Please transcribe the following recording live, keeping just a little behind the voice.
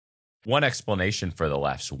One explanation for the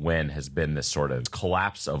left's win has been this sort of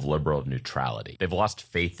collapse of liberal neutrality. They've lost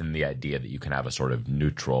faith in the idea that you can have a sort of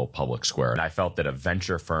neutral public square. And I felt that a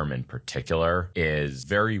venture firm in particular is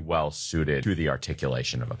very well suited to the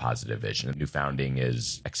articulation of a positive vision. New Founding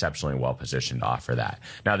is exceptionally well positioned to offer that.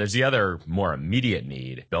 Now, there's the other more immediate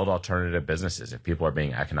need: build alternative businesses. If people are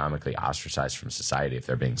being economically ostracized from society, if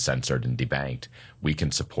they're being censored and debanked, we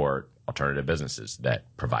can support alternative businesses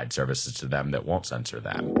that provide services to them that won't censor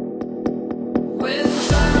them. When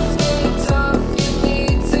times get tough, you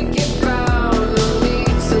need to get down. No need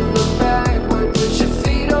to look backward, put your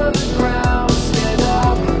feet on the ground. Stand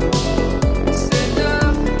up, stand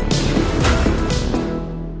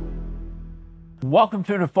up. Welcome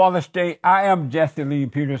to the FallenState. I am Jesse Lee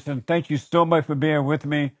Peterson. Thank you so much for being with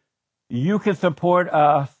me. You can support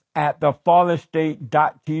us at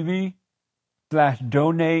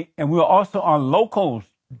TheFallenState.tv/donate, and we're also on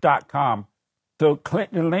locals.com. So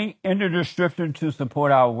click the link in the description to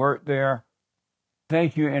support our work there.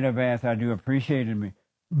 Thank you in advance. I do appreciate it.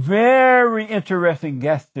 Very interesting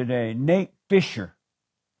guest today, Nate Fischer.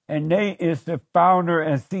 And Nate is the founder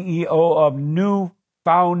and CEO of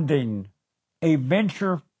TheFallenState, a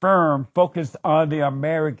venture firm focused on the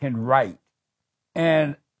American right.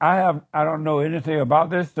 And I don't know anything about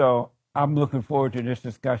this, so I'm looking forward to this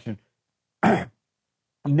discussion.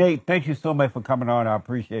 Nate, thank you so much for coming on. I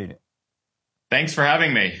appreciate it. Thanks for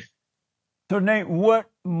having me. So, Nate, what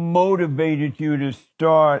motivated you to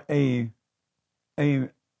start a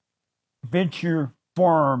venture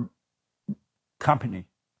firm company?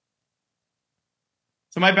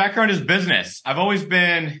 So my background is business. I've always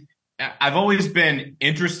been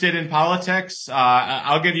interested in politics.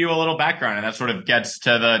 I'll give you a little background, and that sort of gets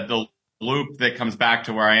to the loop that comes back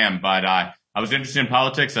to where I am. But I was interested in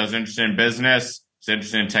politics. I was interested in business. I was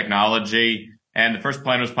interested in technology. And the first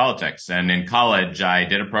plan was politics. And in college, I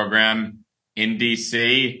did a program in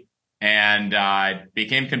D.C. and I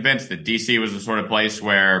became convinced that D.C. was the sort of place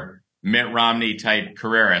where Mitt Romney type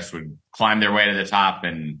careerists would climb their way to the top,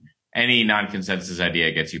 and any non-consensus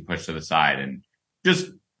idea gets you pushed to the side. And just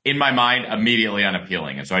in my mind, immediately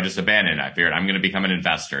unappealing. And so I just abandoned it. I figured I'm going to become an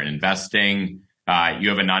investor. And investing, you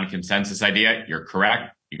have a non-consensus idea, you're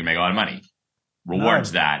correct, you can make a lot of money.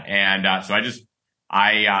 Rewards that. And so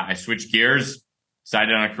I switched gears,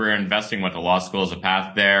 decided on a career in investing, went to law school as a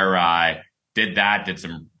path there. I did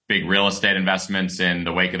some big real estate investments in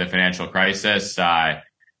the wake of the financial crisis.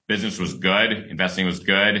 Business was good. Investing was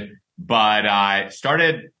good. But I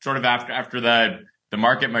started sort of after the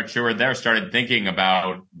market matured there, started thinking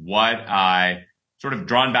about what I sort of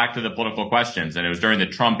drawn back to the political questions. And it was during the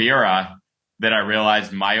Trump era that I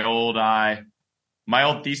realized my old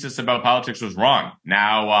thesis about politics was wrong.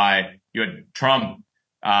 Now, you had Trump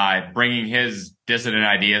bringing his dissident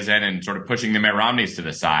ideas in and sort of pushing the Mitt Romneys to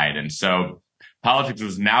the side. And so politics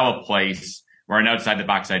was now a place where an outside the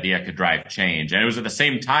box idea could drive change. And it was at the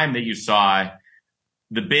same time that you saw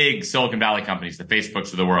the big Silicon Valley companies, the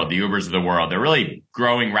Facebooks of the world, the Ubers of the world, they're really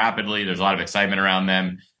growing rapidly. There's a lot of excitement around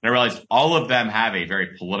them. And I realized all of them have a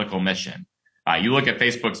very political mission. You look at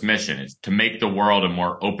Facebook's mission is to make the world a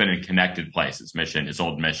more open and connected place. Its mission, its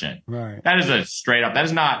old mission. Right. That is that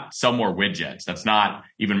is not sell more widgets. That's not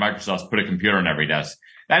even Microsoft's put a computer on every desk.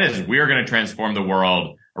 That is, we're going to transform the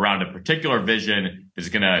world around a particular vision that's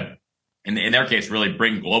going to, in their case, really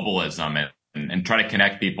bring globalism and try to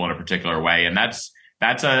connect people in a particular way. And that's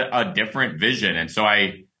a different vision. And so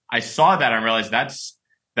I saw that and realized that's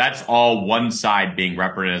all one side being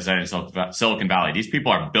represented in Silicon Valley. These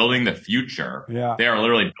people are building the future. Yeah. They are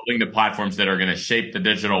literally building the platforms that are going to shape the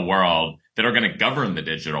digital world, that are going to govern the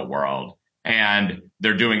digital world. And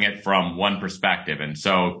they're doing it from one perspective. And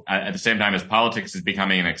so at the same time as politics is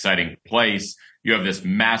becoming an exciting place, you have this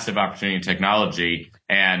massive opportunity in technology,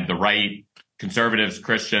 and the right, conservatives,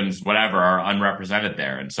 Christians, whatever, are unrepresented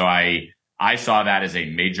there. And so I saw that as a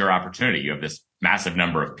major opportunity. You have this massive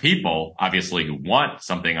number of people, obviously, who want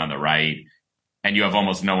something on the right, and you have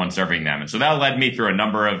almost no one serving them. And so that led me through a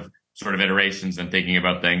number of sort of iterations and thinking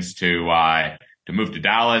about things to move to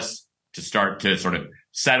Dallas, to start to sort of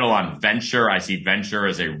settle on venture. I see venture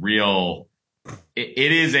as it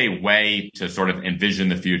is a way to sort of envision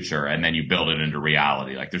the future, and then you build it into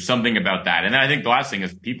reality. Like, there's something about that. And then I think the last thing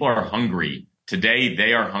is people are hungry. Today,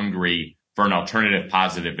 they are hungry for an alternative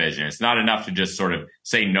positive vision. It's not enough to just sort of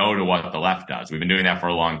say no to what the left does. We've been doing that for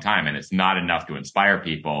a long time, and it's not enough to inspire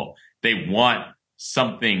people. They want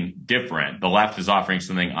something different. The left is offering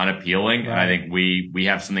something unappealing, and I think we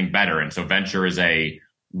have something better. And so venture is a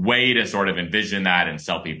way to sort of envision that and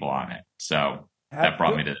sell people on it. So that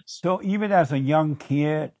brought me to this. So even as a young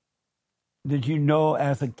kid, did you know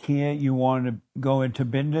as a kid you wanted to go into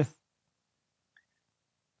business?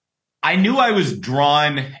 I knew I was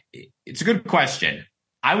drawn. It's a good question.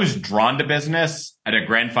 I was drawn to business. I had a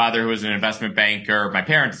grandfather who was an investment banker. My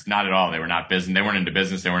parents, not at all. They were not business. They weren't into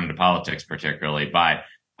business. They weren't into politics particularly, but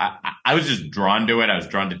I was just drawn to it. I was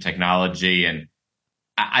drawn to technology. And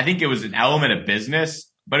I think it was an element of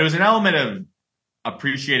business, but it was an element of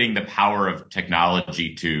appreciating the power of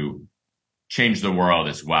technology to change the world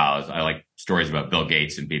as well. I like stories about Bill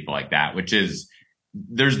Gates and people like that, which is,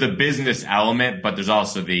 there's the business element, but there's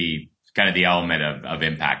also the kind of the element of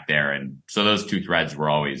impact there. And so those two threads were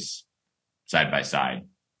always side by side.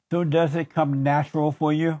 So does it come natural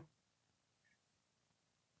for you?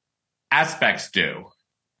 Aspects do.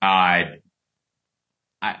 My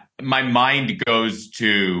mind goes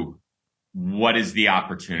to, what is the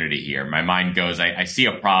opportunity here? My mind goes, I see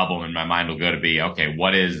a problem, and my mind will go to be, okay,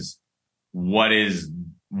 what is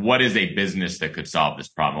a business that could solve this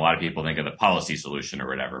problem? A lot of people think of the policy solution or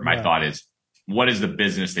whatever. My thought is, what is the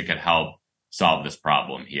business that could help solve this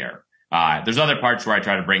problem here? There's other parts where I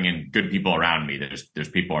try to bring in good people around me. There's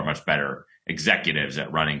people who are much better executives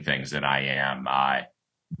at running things than I am.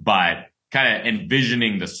 But kind of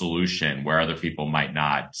envisioning the solution where other people might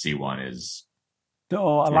not see one is. So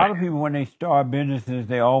a lot of people, when they start businesses,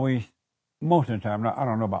 they always, most of the time, I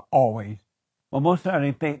don't know about always, but most of the time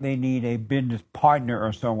they think they need a business partner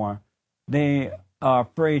or someone. They are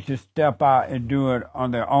afraid to step out and do it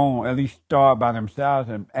on their own, at least start by themselves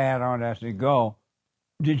and add on as they go.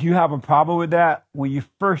 Did you have a problem with that? When you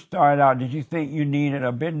first started out, did you think you needed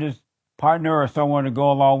a business partner or someone to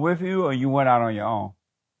go along with you, or you went out on your own?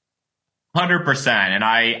 100%. And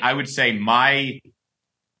I would say my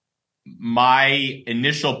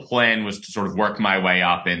initial plan was to sort of work my way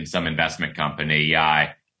up in some investment company.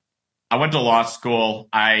 I went to law school.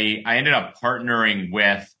 I ended up partnering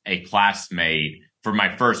with a classmate for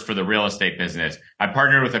the real estate business. I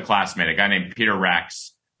partnered with a classmate, a guy named Peter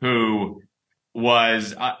Rex, who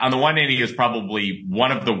was, on the one hand, he was probably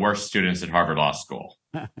one of the worst students at Harvard Law School.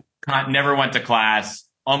 Never went to class,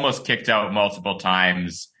 almost kicked out multiple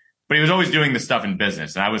times, but he was always doing this stuff in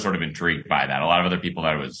business. And I was sort of intrigued by that. A lot of other people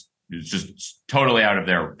thought it was just totally out of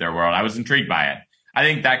their world. I was intrigued by it. I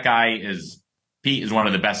think that guy Pete is one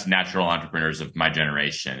of the best natural entrepreneurs of my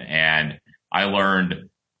generation. And I learned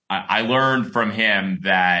from him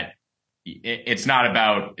that it's not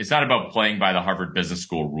about playing by the Harvard Business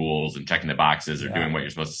School rules and checking the boxes or doing what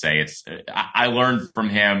you're supposed to say. I learned from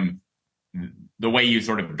him the way you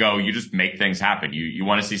sort of go, you just make things happen. You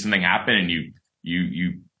want to see something happen, and you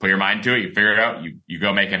put your mind to it, you figure it out, you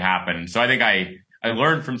go make it happen. So I think I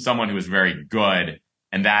learned from someone who was very good,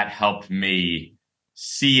 and that helped me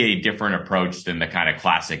see a different approach than the kind of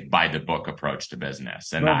classic by the book approach to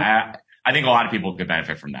business. And I think a lot of people could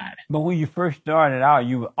benefit from that. But when you first started out,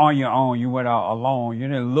 you were on your own. You went out alone. You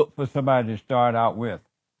didn't look for somebody to start out with.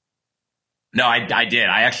 No, I did.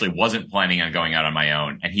 I actually wasn't planning on going out on my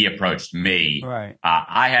own, and he approached me. Right.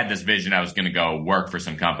 I had this vision. I was going to go work for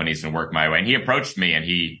some companies and work my way. And he approached me, and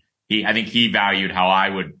I think he valued how I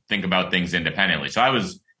would think about things independently. So I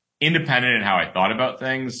was independent in how I thought about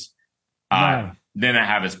things. Nice. Then I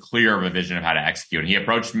have as clear of a vision of how to execute. And he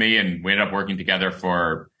approached me, and we ended up working together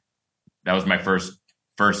that was my first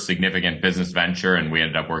significant business venture. And we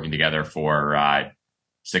ended up working together for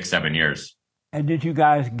 6-7 years. And did you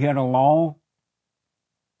guys get along?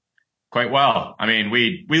 Quite well. I mean,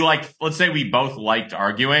 let's say we both liked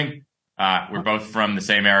arguing. We're both from the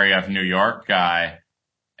same area of New York.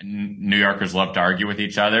 New Yorkers love to argue with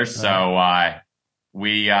each other. So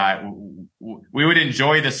we would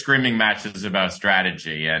enjoy the screaming matches about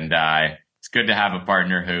strategy. And it's good to have a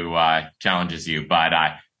partner who challenges you. But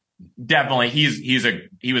definitely,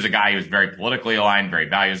 he was a guy who was very politically aligned, very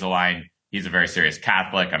values aligned. He's a very serious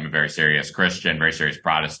Catholic. I'm a very serious Christian, very serious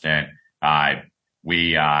Protestant.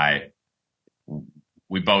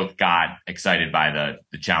 We both got excited by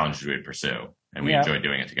the challenge we would pursue, and we enjoyed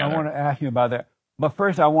doing it together. I want to ask you about that. But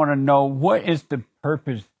first, I want to know, what is the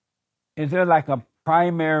purpose? Is there like a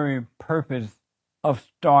primary purpose of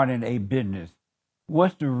starting a business?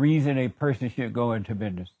 What's the reason a person should go into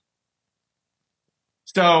business?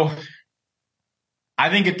 So I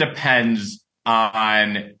think it depends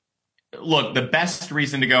on, look, the best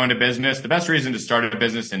reason to go into business, the best reason to start a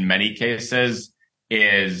business in many cases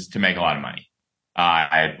is to make a lot of money,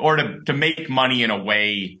 or to make money in a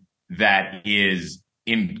way that is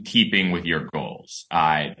in keeping with your goals.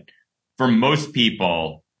 For most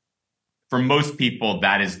people,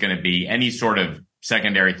 that is going to be any sort of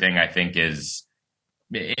secondary thing. I think it's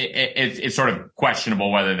sort of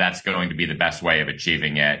questionable whether that's going to be the best way of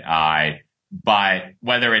achieving it. But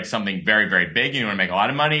whether it's something very, very big and you want to make a lot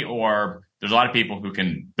of money, or there's a lot of people who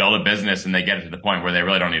can build a business and they get it to the point where they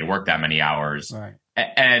really don't need to work that many hours. Right.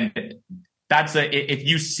 And if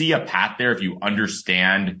you see a path there, if you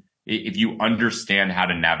understand how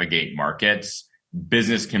to navigate markets,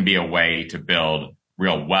 business can be a way to build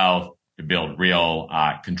real wealth, to build real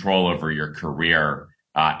control over your career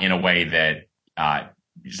in a way that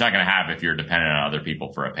you're just not going to have if you're dependent on other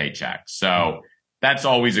people for a paycheck. So that's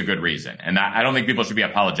always a good reason. And I don't think people should be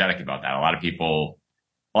apologetic about that. A lot of people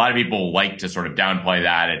like to sort of downplay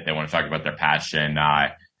that. They want to talk about their passion.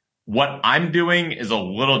 What I'm doing is a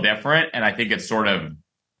little different. And I think it's sort of,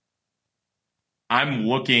 I'm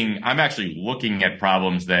actually looking at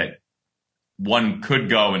problems that one could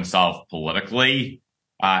go and solve politically.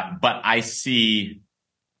 But I see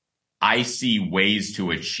ways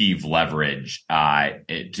to achieve leverage, to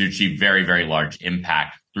achieve very, very large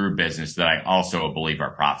impact through business that I also believe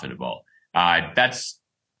are profitable.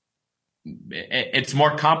 It's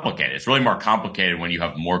more complicated. It's really more complicated when you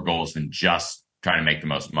have more goals than just trying to make the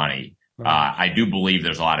most money. Right. I do believe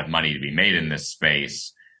there's a lot of money to be made in this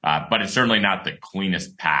space, but it's certainly not the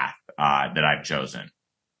cleanest path that I've chosen.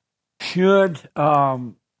 Should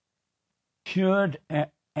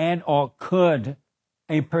and or could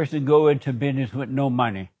a person go into business with no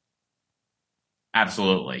money?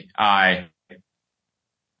 Absolutely. I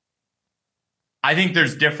think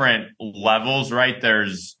there's different levels, right?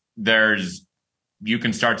 There's you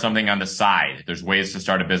can start something on the side. There's ways to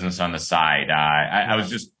start a business on the side. I was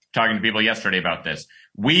just talking to people yesterday about this.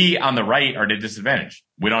 We on the right are at a disadvantage.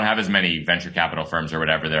 We don't have as many venture capital firms or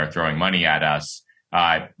whatever that are throwing money at us.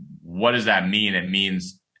 What does that mean? It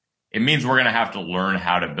means we're going to have to learn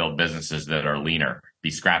how to build businesses that are leaner, be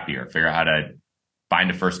scrappier, figure out how to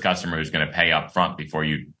find a first customer who's going to pay up front before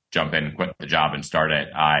you jump in and quit the job and start it.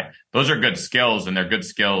 Those are good skills, and they're good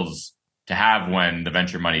skills to have when the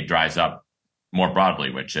venture money dries up more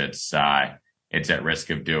broadly, which it's at risk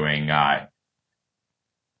of doing. I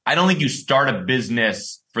don't think you start a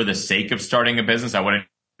business for the sake of starting a business. I wouldn't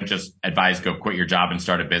just advise go quit your job and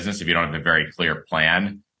start a business if you don't have a very clear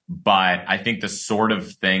plan. But I think the sort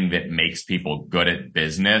of thing that makes people good at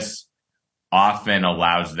business often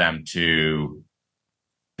allows them to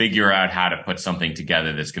figure out how to put something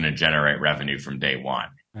together that's going to generate revenue from day one.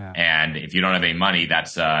 Yeah. And if you don't have any money,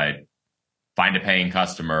 that's find a paying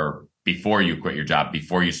customer before you quit your job,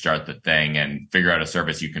 before you start the thing, and figure out a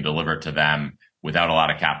service you can deliver to them without a lot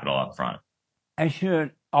of capital up front. And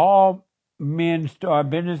should all men start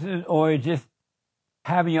businesses, or just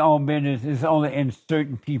having your own business is only in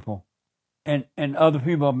certain people, and other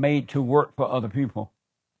people are made to work for other people?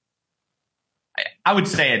 I would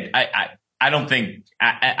say I wouldn't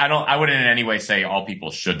in any way say all people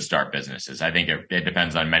should start businesses. I think it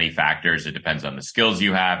depends on many factors. It depends on the skills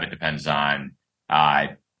you have. It depends on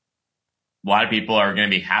a lot of people are going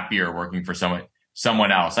to be happier working for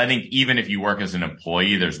someone else. I think even if you work as an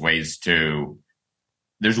employee, there's ways to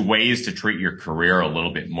treat your career a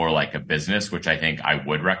little bit more like a business, which I think I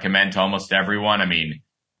would recommend to almost everyone. I mean,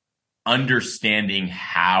 understanding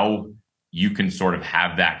how you can sort of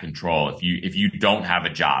have that control. If you don't have a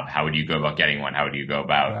job, how would you go about getting one? How would you go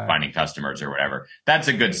about finding customers or whatever? That's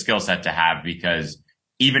a good skill set to have, because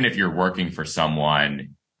even if you're working for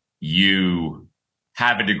someone, you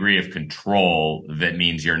have a degree of control that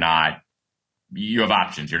means you have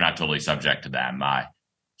options. You're not totally subject to them.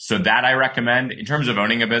 So that I recommend. In terms of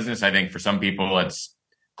owning a business, I think for some people, it's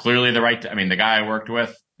clearly the right. I mean, the guy I worked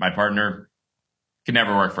with, my partner, could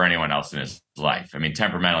never work for anyone else in his life. I mean,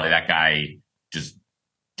 temperamentally, that guy just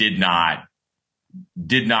did not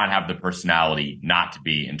have the personality not to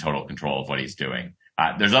be in total control of what he's doing.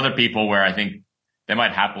 There's other people where I think they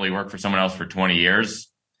might happily work for someone else for 20 years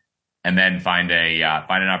and then find an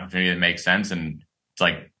opportunity that makes sense. And it's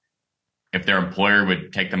like, if their employer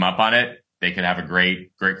would take them up on it, they could have a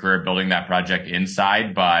great career building that project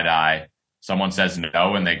inside. But someone says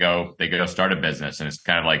no, and they go start a business, and it's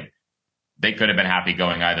kind of like, they could have been happy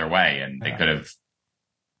going either way, and they could have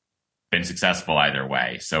been successful either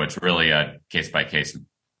way. So it's really a case-by-case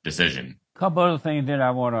decision. A couple other things that I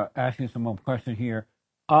want to ask you some more questions here.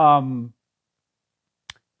 When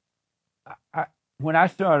I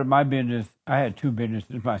started my business, I had two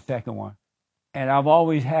businesses, my second one. And I've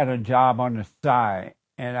always had a job on the side.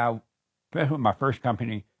 And especially with my first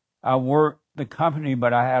company, I worked the company,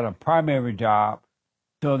 but I had a primary job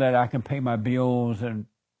so that I can pay my bills and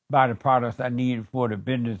buy the products I needed for the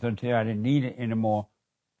business until I didn't need it anymore.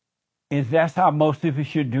 Is that how most people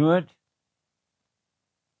should do it?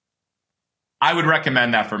 I would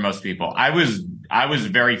recommend that for most people. I was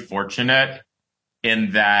very fortunate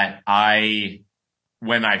in that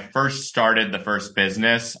when I first started the first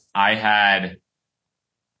business, I had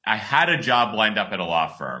I had a job lined up at a law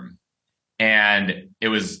firm, and it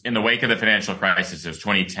was in the wake of the financial crisis. It was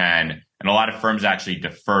 2010, and a lot of firms actually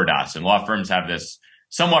deferred us. And law firms have this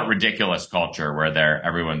somewhat ridiculous culture where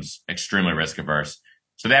everyone's extremely risk averse.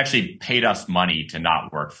 So they actually paid us money to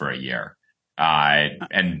not work for a year.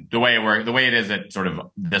 And the way it is at sort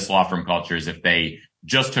of this law firm culture is if they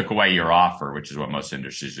just took away your offer, which is what most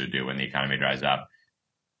industries would do when the economy dries up,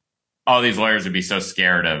 all these lawyers would be so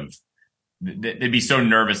scared they'd be so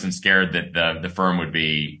nervous and scared that the firm would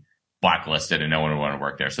be blacklisted and no one would want to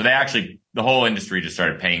work there. So the whole industry just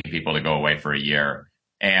started paying people to go away for a year.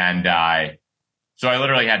 And so I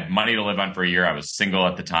literally had money to live on for a year. I was single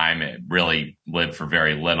at the time. It really lived for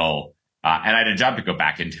very little. And I had a job to go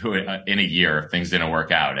back into in a year if things didn't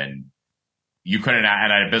work out. And and I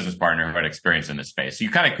had a business partner who had experience in this space. So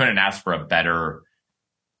you kind of couldn't ask for a better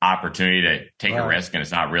opportunity to take a risk. And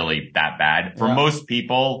it's not really that bad for most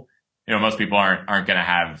people. Most people aren't going to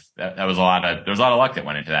have, there's a lot of luck that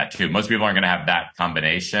went into that too. Most people aren't going to have that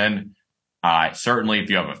combination. Certainly if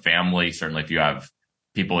you have a family, certainly if you have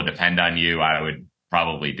people who depend on you, I would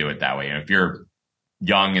probably do it that way. And if you're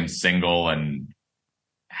young and single and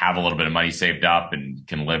have a little bit of money saved up and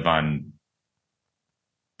can live on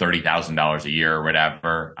 $30,000 a year or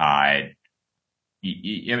whatever,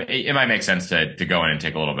 it might make sense to go in and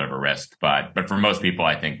take a little bit of a risk. But for most people,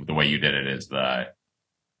 I think the way you did it is the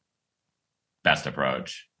best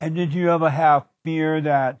approach. And did you ever have fear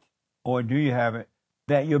that, or do you have it,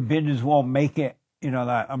 that your business won't make it?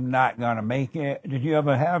 Like I'm not going to make it. Did you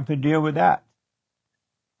ever have to deal with that?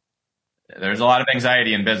 There's a lot of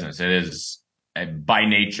anxiety in business. It is by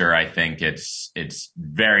nature. I think it's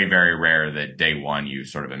very, very rare that day one you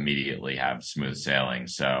sort of immediately have smooth sailing.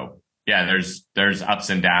 So yeah, there's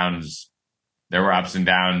ups and downs. There were ups and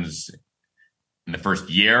downs in the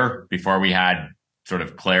first year before we had sort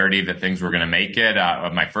of clarity that things were going to make it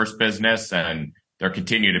of my first business. And there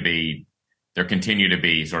continue to be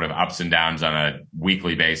sort of ups and downs on a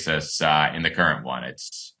weekly basis in the current one.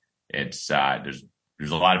 There's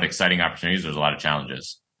a lot of exciting opportunities. There's a lot of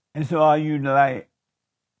challenges. And so are you like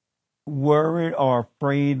worried or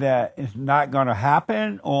afraid that it's not going to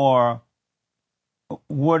happen, or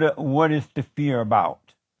what is the fear about?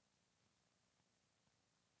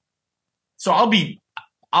 So I'll be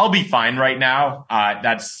fine right now.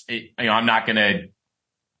 I'm not going to,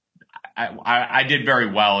 I did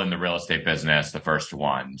very well in the real estate business, the first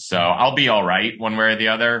one. So I'll be all right one way or the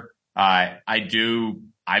other.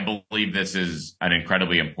 I believe this is an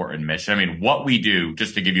incredibly important mission. I mean, what we do,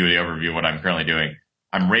 just to give you the overview of what I'm currently doing,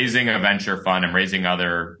 I'm raising a venture fund.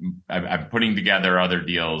 I'm putting together other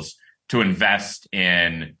deals to invest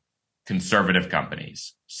in conservative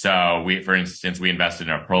companies. So for instance, we invested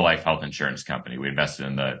in a pro-life health insurance company. We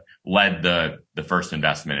invested led the first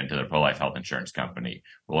investment into the pro-life health insurance company.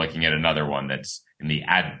 We're looking at another one that's in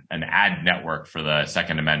an ad network for the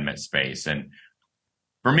Second Amendment space. And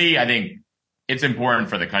for me, I think it's important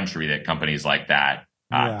for the country that companies like that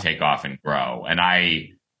take off and grow. And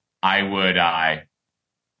I would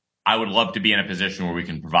love to be in a position where we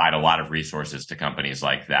can provide a lot of resources to companies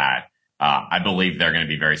like that. I believe they're going to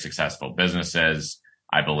be very successful businesses.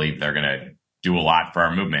 I believe they're going to do a lot for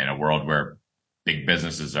our movement in a world where big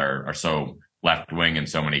businesses are so left wing in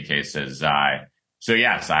so many cases. So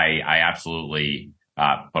yes, I absolutely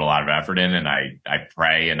put a lot of effort in, and I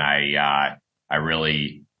pray, and I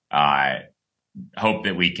really hope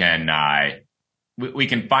that we can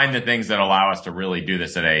find the things that allow us to really do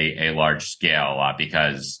this at a large scale,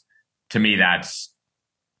 because to me that's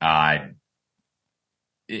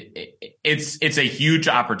it's a huge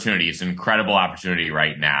opportunity. It's an incredible opportunity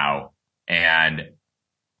right now, and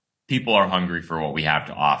people are hungry for what we have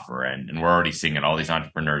to offer, and we're already seeing it. All these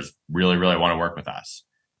entrepreneurs really, really want to work with us,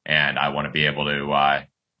 and I want to be able to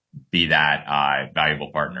be that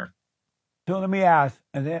valuable partner. So let me ask,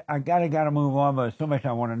 and then I gotta move on, but so much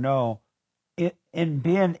I want to know. In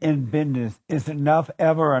being in business, is enough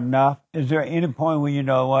ever enough? Is there any point where you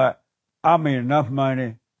know what, I made enough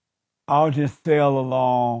money, I'll just sail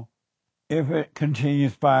along. If it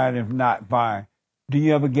continues, fine. If not, fine. Do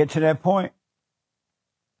you ever get to that point?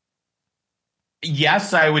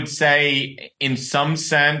 Yes, I would say in some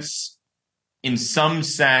sense,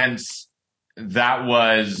 that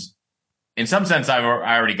was, in some sense, I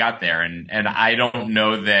already got there. And I don't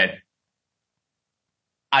know that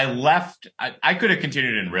I left. I could have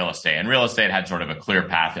continued in real estate, and real estate had sort of a clear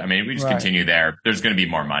path. I mean, we just continue there. There's going to be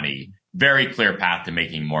more money, very clear path to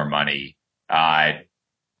making more money,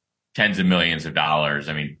 tens of millions of dollars.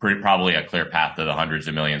 I mean, probably a clear path to the hundreds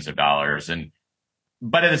of millions of dollars.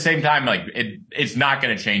 But at the same time, like it's not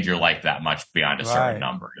going to change your life that much beyond a certain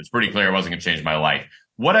number. It's pretty clear it wasn't going to change my life.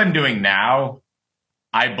 what I'm doing now,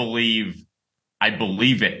 I believe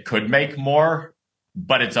it could make more,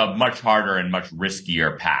 but it's a much harder and much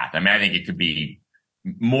riskier path. I mean, I think it could be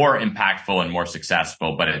more impactful and more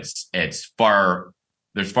successful, but there's far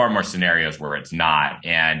more scenarios where it's not.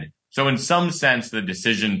 And so in some sense, the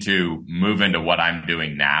decision to move into what I'm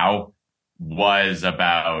doing now was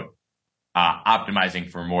about optimizing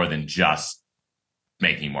for more than just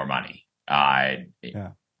making more money.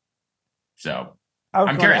 So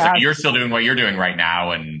I'm curious. You're still doing what you're doing right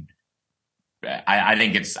now, and I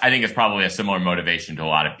think it's probably a similar motivation to a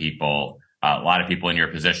lot of people in your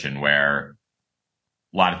position, where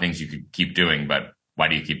a lot of things you could keep doing, but why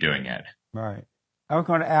do you keep doing it? Right. I was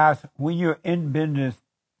going to ask, when you're in business,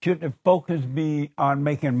 should the focus be on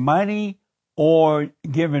making money or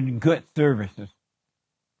giving good services,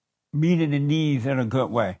 meeting the needs in a good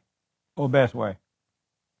way or best way?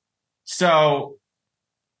 So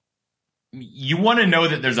you want to know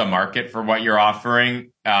that there's a market for what you're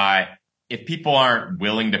offering. If people aren't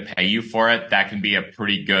willing to pay you for it, that can be a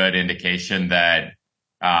pretty good indication that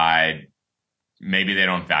maybe they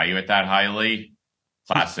don't value it that highly.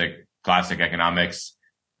 Classic economics.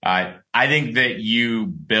 I think that you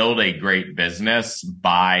build a great business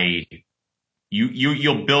by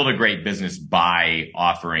you'll build a great business by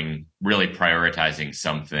really prioritizing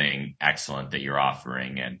something excellent that you're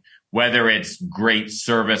offering. And whether it's great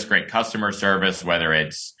service, great customer service, whether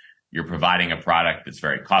it's you're providing a product that's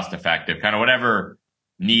very cost effective, kind of whatever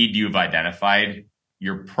need you've identified,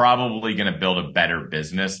 you're probably going to build a better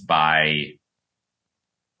business by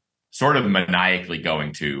sort of maniacally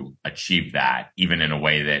going to achieve that, even in a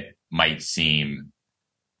way that might seem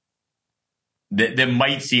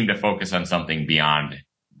to focus on something beyond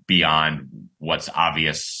what's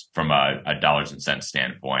obvious from a dollars and cents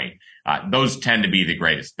standpoint. Those tend to be the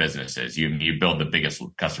greatest businesses. You build the biggest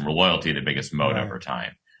customer loyalty, the biggest moat over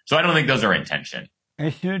time. So I don't think those are intention.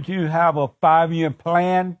 And should you have a 5-year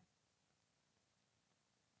plan?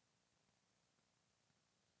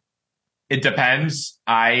 It depends.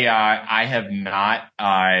 I have not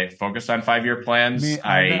focused on 5-year plans.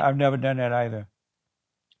 I've never done that either.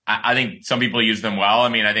 I think some people use them well. I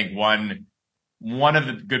mean, I think one of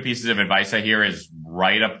the good pieces of advice I hear is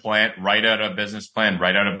write out a business plan,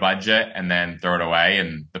 write out a budget, and then throw it away.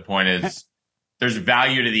 And the point is, there's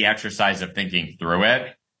value to the exercise of thinking through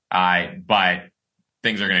it, but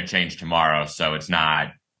things are going to change tomorrow, so it's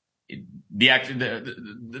not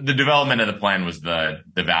the development of the plan was the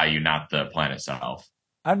value, not the plan itself.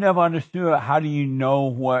 I never understood, how do you know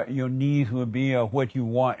what your needs would be or what you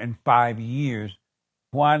want in 5 years?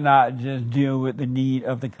 Why not just deal with the need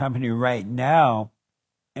of the company right now,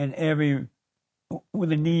 and when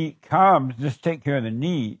the need comes, just take care of the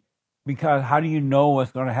need? Because how do you know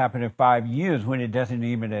what's going to happen in 5 years when it doesn't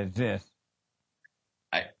even exist?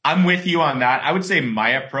 I'm with you on that. I would say my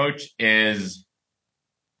approach is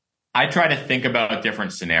I try to think about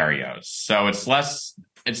different scenarios. So it's less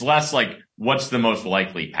like what's the most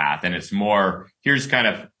likely path, and it's more, here's kind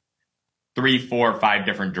of 3, 4, 5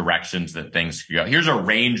 different directions that things could go. Here's a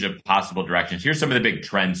range of possible directions. Here's some of the big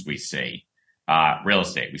trends we see. Real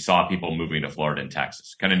estate. We saw people moving to Florida and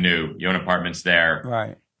Texas. Kind of new. You own apartments there.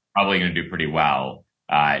 Right. Probably going to do pretty well.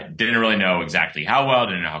 Didn't really know exactly how well.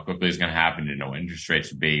 Didn't know how quickly it was going to happen. Didn't know what interest rates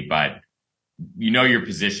would be. But you're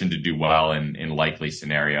positioned to do well in likely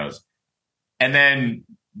scenarios. And then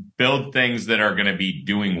build things that are going to be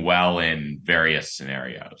doing well in various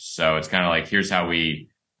scenarios. So it's kind of like, here's how we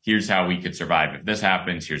could survive if this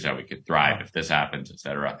happens. Here's how we could thrive if this happens, et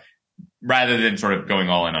cetera. Rather than sort of going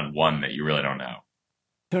all in on one that you really don't know.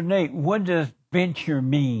 So Nate, what does venture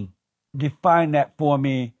mean? Define that for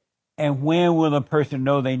me. And when will a person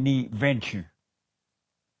know they need venture?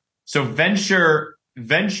 So venture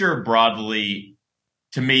broadly,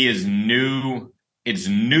 to me, is new. It's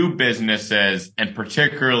new businesses, and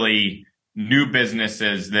particularly new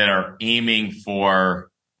businesses that are aiming for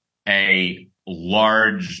a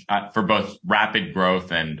large, for both rapid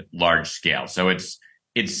growth and large scale. So it's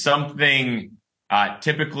something,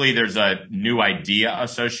 typically there's a new idea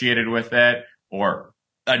associated with it or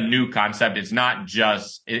a new concept. It's not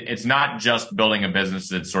just building a business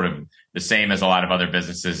that's sort of the same as a lot of other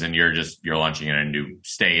businesses and you're launching in a new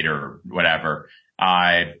state or whatever.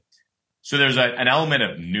 So there's an element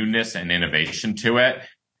of newness and innovation to it.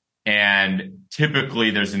 And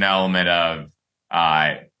typically there's an element of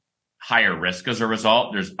higher risk as a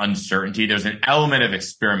result. There's uncertainty. There's an element of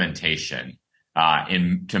experimentation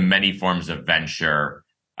into many forms of venture.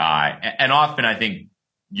 And often I think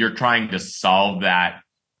you're trying to solve that.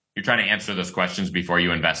 You're trying to answer those questions before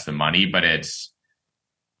you invest the money, but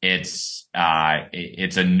It's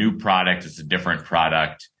a new product. It's a different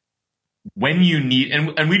product. When you need,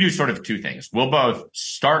 and we do sort of two things. We'll both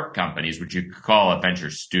start companies, which you could call a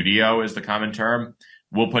venture studio is the common term.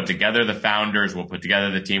 We'll put together the founders. We'll put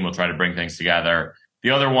together the team. We'll try to bring things together.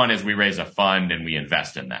 The other one is we raise a fund and we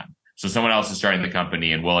invest in them. So someone else is starting the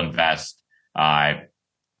company and we'll invest,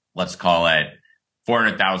 let's call it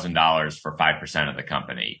 $400,000 for 5% of the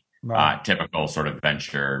company. Right. Typical sort of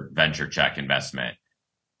venture check investment.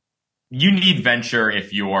 You need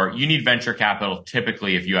venture capital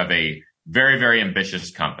typically if you have a very, very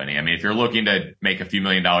ambitious company. I mean, if you're looking to make a few $1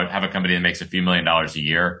 million, have a company that makes a few $1 million a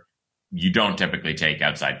year, you don't typically take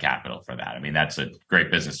outside capital for that. I mean, that's a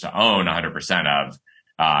great business to own 100% of.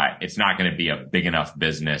 It's not going to be a big enough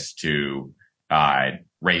business to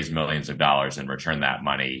raise millions of dollars and return that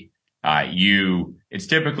money. It's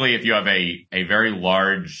typically if you have a very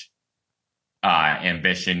large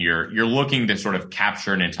ambition, you're looking to sort of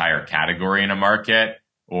capture an entire category in a market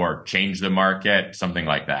or change the market, something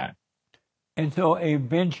like that. And so a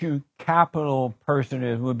venture capital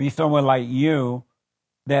person would be someone like you,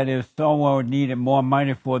 that if someone needed more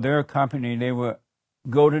money for their company, they would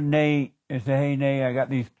go to Nate and say, hey, Nate, I got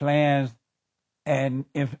these plans. And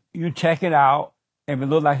if you check it out, if it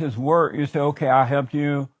looks like it's work, you say, okay, I'll help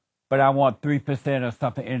you, but I want 3% or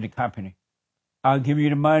something in the company. I'll give you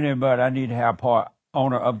the money, but I need to have part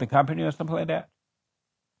owner of the company or something like that?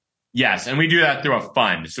 Yes, and we do that through a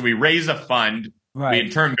fund. So we raise a fund. Right. We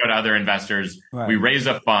in turn go to other investors. Right. We raise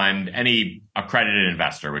a fund, any accredited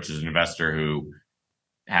investor, which is an investor who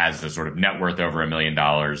has a sort of net worth over $1 million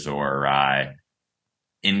or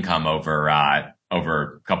income over a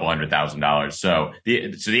couple $100,000. So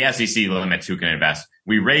the SEC limits who can invest.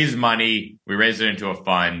 We raise money, we raise it into a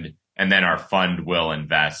fund, and then our fund will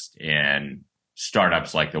invest in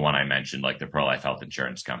startups like the one I mentioned, like the pro-life health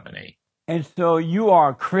insurance company. And so you are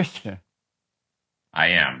a Christian. I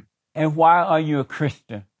am. And why are you a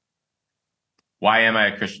Christian? Why am I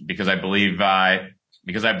a Christian? Because I believe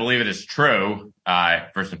it is true.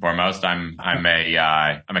 First and foremost, I'm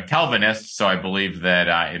a Calvinist, so I believe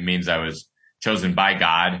that it means I was chosen by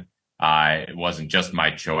God. It wasn't just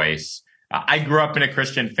my choice. I grew up in a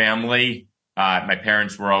Christian family. My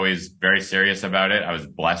parents were always very serious about it. I was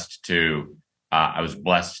blessed to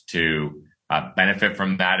benefit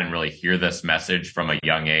from that and really hear this message from a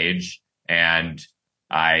young age. And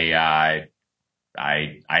I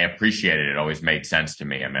appreciated it. It always made sense to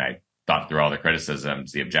me. I mean, I thought through all the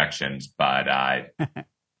criticisms, the objections, but I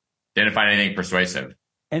didn't find anything persuasive.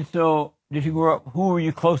 And so did you grow up, who were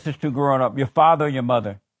you closest to growing up, your father or your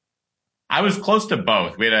mother? I was close to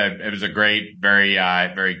both. It was a great, very,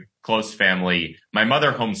 very close family. My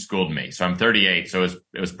mother homeschooled me. So I'm 38. So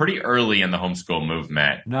it was pretty early in the homeschool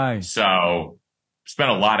movement. Nice. So spent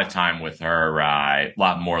a lot of time with her, a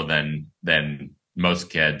lot more than most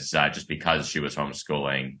kids, just because she was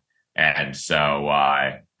homeschooling. And so,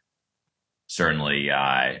 certainly,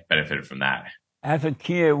 benefited from that. As a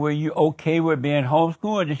kid, were you okay with being homeschooled,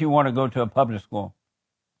 or did you want to go to a public school?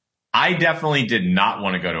 I definitely did not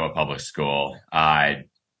want to go to a public school.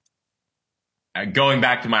 Going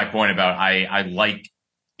back to my point about I like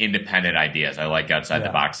independent ideas. I like outside the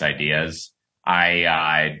box ideas.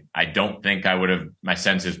 I don't think I would have, my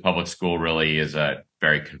sense is public school really is a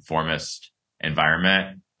very conformist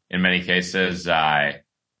environment in many cases. I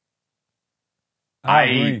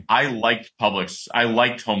liked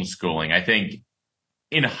homeschooling. I think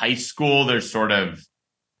in high school, there's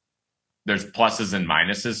pluses and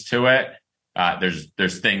minuses to it.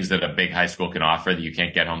 There's things that a big high school can offer that you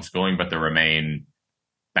can't get homeschooling, but there remain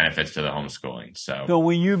benefits to the homeschooling. So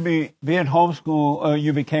when you being homeschooled,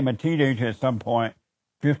 you became a teenager at some point,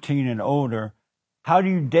 15 and older. How do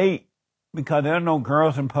you date? Because there are no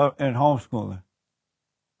girls in homeschooling.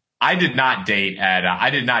 I did not date as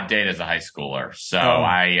a high schooler. So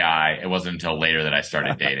it wasn't until later that I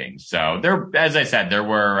started dating. So as I said, there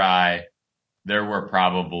were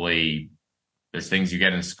probably, there's things you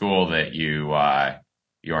get in school that you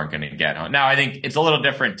aren't going to get home. Now, I think it's a little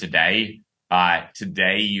different today.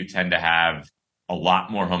 Today you tend to have a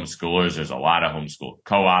lot more homeschoolers. There's a lot of homeschool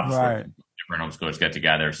co-ops where different homeschoolers get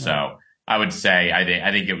together. So I would say,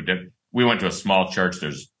 I think we went to a small church.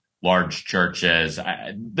 There's large churches.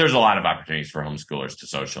 There's a lot of opportunities for homeschoolers to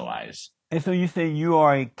socialize. And so you say you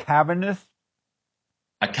are a Calvinist?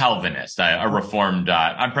 A Calvinist, a Reformed,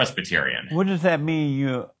 I'm Presbyterian. What does that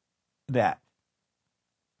mean, that?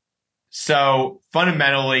 So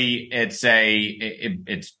fundamentally, it's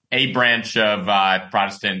a branch of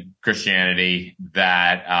Protestant Christianity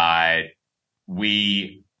that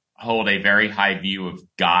we hold a very high view of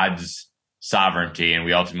God's sovereignty, and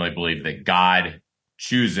we ultimately believe that God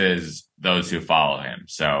chooses those who follow him.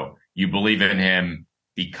 So you believe in him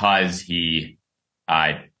because he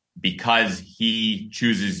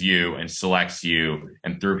chooses you and selects you,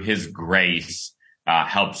 and through his grace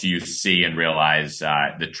helps you see and realize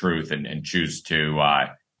the truth and choose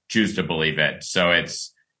to believe it. So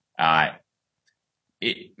it's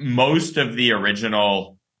most of the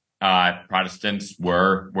original Protestants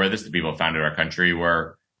were this. The people who founded our country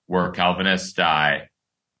were Calvinist.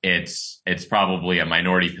 It's probably a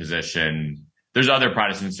minority position. There's other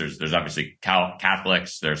Protestants. There's obviously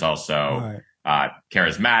Catholics. There's also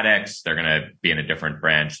charismatics. They're going to be in a different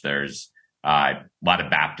branch. There's a lot of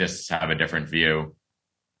Baptists have a different view.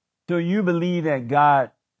 So you believe that God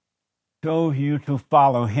chose you to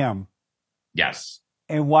follow him? Yes.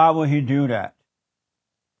 And why would he do that?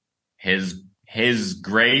 His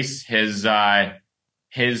grace, his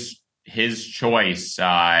choice.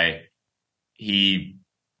 He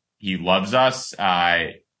loves us.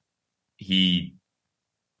 He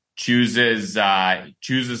chooses to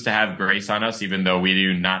have grace on us, even though we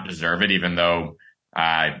do not deserve it. Even though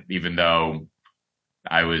I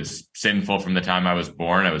was sinful from the time I was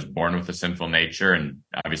born with a sinful nature, and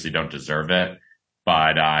obviously don't deserve it.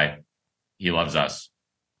 But he loves us.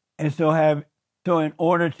 And so in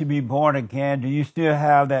order to be born again, do you still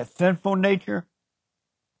have that sinful nature?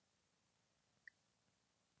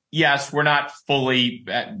 Yes, we're not fully.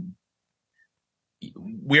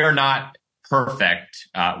 We are not perfect.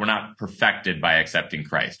 We're not perfected by accepting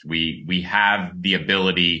Christ. We have the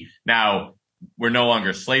ability now. We're no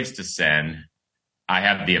longer slaves to sin. I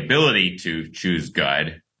have the ability to choose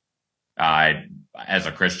good. As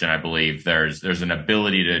a Christian, I believe there's an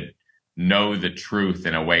ability to know the truth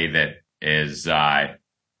in a way that is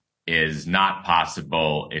not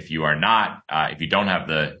possible if you don't have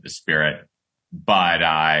the Spirit. But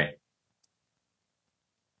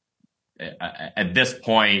at this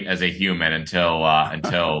point, as a human, until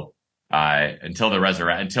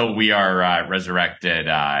we are resurrected,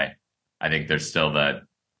 I think there's still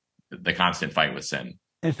the constant fight with sin.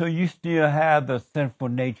 And so you still have the sinful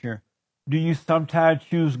nature. Do you sometimes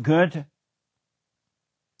choose good?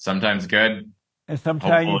 Sometimes good. And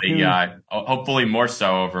sometimes hopefully more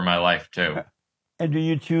so over my life too. And do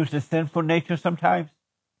you choose the sinful nature sometimes?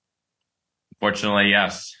 Fortunately,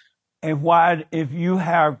 yes. And why, if you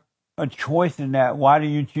have a choice in that, why do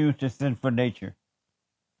you choose the sinful nature?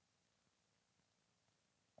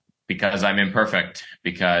 Because I'm imperfect.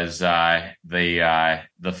 Because the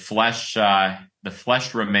flesh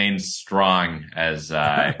remains strong, as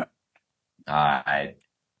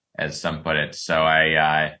some put it. So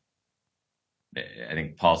I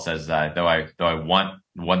think Paul says though I want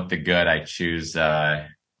the good, I choose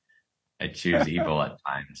evil at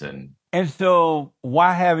times. And so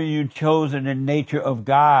why haven't you chosen the nature of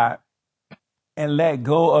God and let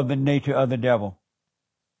go of the nature of the devil?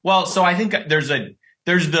 Well, so I think there's the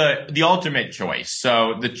ultimate choice.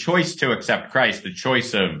 So the choice to accept Christ, the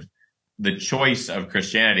choice of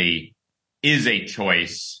Christianity is a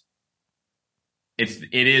choice.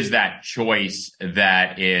 It is that choice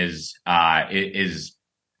that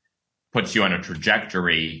puts you on a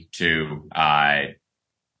trajectory to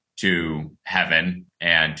heaven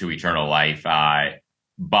and to eternal life.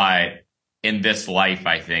 But in this life,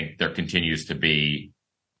 I think there continues to be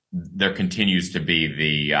the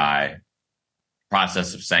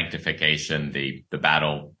process of sanctification, the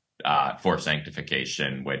battle for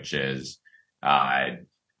sanctification, which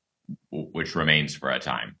remains for a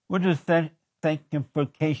time. What does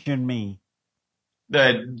sanctification mean?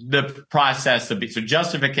 The process so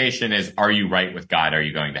justification is, are you right with God? Are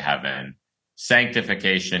you going to heaven?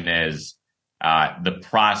 Sanctification is the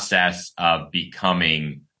process of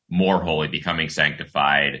becoming more holy, becoming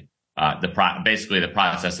sanctified. Basically the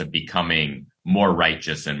process of becoming more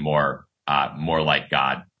righteous and more like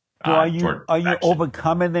God. So are you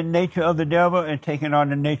overcoming the nature of the devil and taking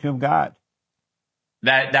on the nature of God?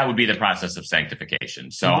 That would be the process of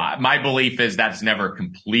sanctification. So my belief is that's never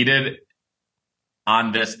completed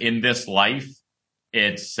in this life.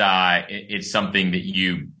 It's something that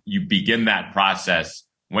you begin that process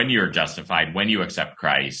when you're justified, when you accept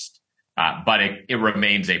Christ. But it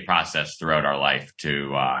remains a process throughout our life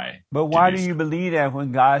to. But why do you believe that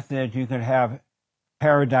when God says you can have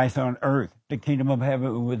paradise on earth, the kingdom of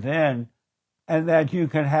heaven within, and that you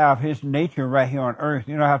can have His nature right here on earth?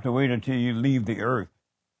 You don't have to wait until you leave the earth.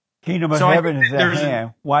 Kingdom of heaven is at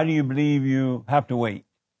hand. Why do you believe you have to wait?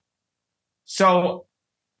 So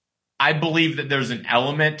I believe that there's an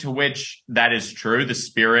element to which that is true. The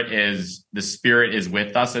Spirit is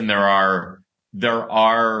with us, and there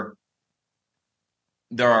are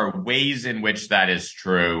there are ways in which that is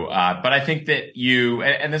true. But I think that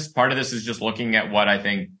and this part of this is just looking at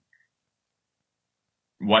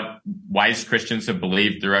what wise Christians have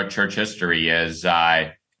believed throughout church history is,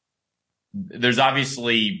 there's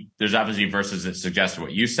obviously verses that suggest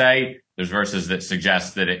what you say. There's verses that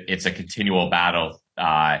suggest that it's a continual battle.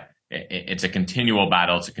 It's a continual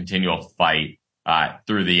battle. It's a continual fight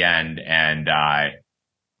through the end. And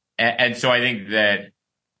so I think that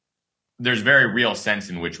there's very real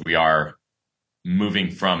sense in which we are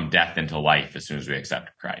moving from death into life as soon as we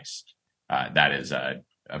accept Christ. That is a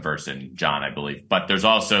verse in John, I believe. But there's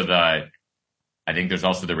also the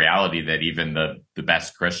reality that even the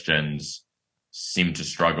best Christians seem to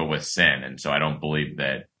struggle with sin. And so I don't believe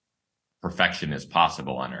that perfection is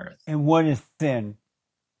possible on earth. And what is sin?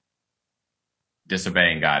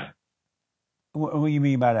 Disobeying God. What do you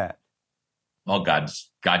mean by that? Well, God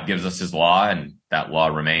gives us his law, and that law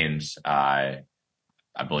remains. I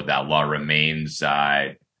believe that law remains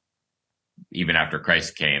even after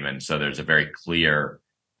Christ came. And so there's a very clear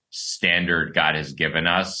standard God has given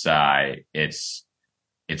us. It's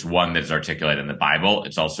one that's articulated in the Bible.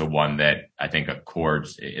 It's also one that I think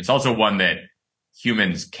accords. It's also one that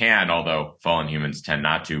humans can, although fallen humans tend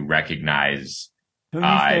not to recognize.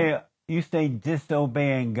 So you say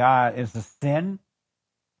disobeying God is a sin?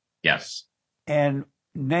 Yes. And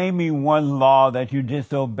name me one law that you can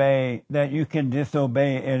disobey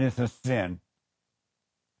and it's a sin.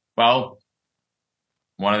 Well,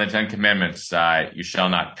 one of the 10 Commandments, you shall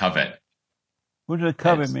not covet. What does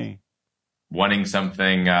covet mean? Wanting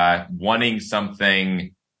something that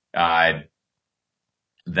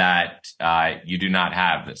you do not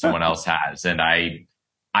have, that someone else has. And I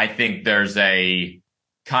think there's a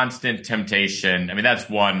constant temptation. I mean, that's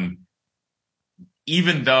one,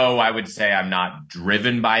 even though I would say I'm not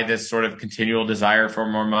driven by this sort of continual desire for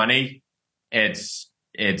more money, it's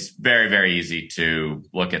very, very easy to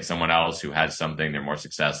look at someone else who has something, they're more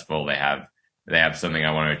successful, they have something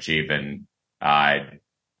I want to achieve. And I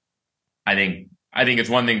think it's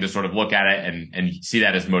one thing to sort of look at it and see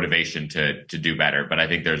that as motivation to do better. But I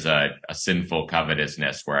think there's a sinful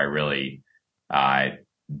covetousness where I really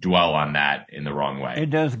dwell on that in the wrong way. And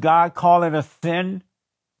does God call it a sin?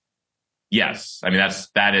 Yes. I mean,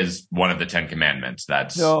 that is one of the 10 Commandments.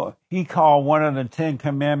 So he called one of the 10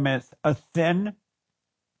 Commandments a sin?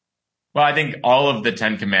 Well, I think all of the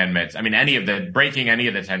 10 Commandments, I mean, breaking any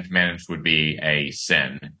of the 10 Commandments would be a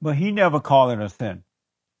sin. But he never called it a sin.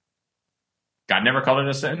 God never called it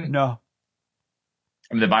a sin? No.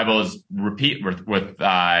 I mean, the Bible is repeat with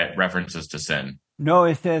references to sin. No,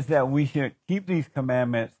 it says that we should keep these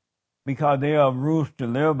commandments because they are rules to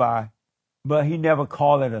live by, but he never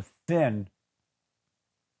called it a sin.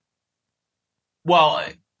 Well,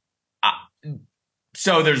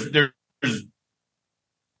 so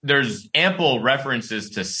there's ample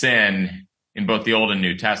references to sin in both the Old and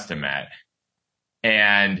New Testament.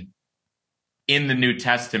 And in the New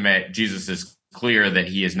Testament, Jesus is clear that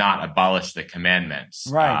he has not abolished the commandments.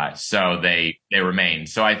 Right. So they remain.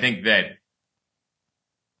 So I think that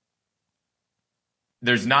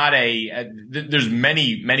there's many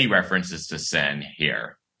references to sin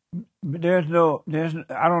here. But I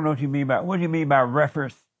don't know what you mean what do you mean by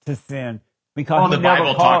reference to sin? Because the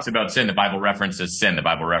Bible talks about sin. The Bible references sin. The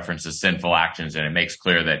Bible references sinful actions, and it makes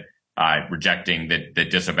clear that rejecting, that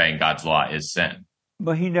disobeying God's law is sin.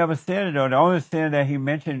 But he never said it, though. The only sin that he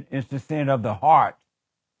mentioned is the sin of the heart,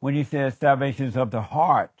 when he says salvation is of the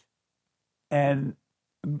heart. And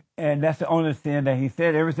that's the only sin that he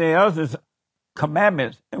said. Everything else is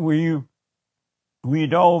commandments. And when you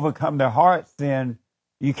don't overcome the heart sin,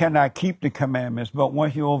 you cannot keep the commandments. But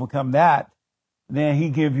once you overcome that, then he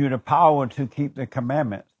gives you the power to keep the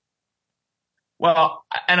commandments. Well,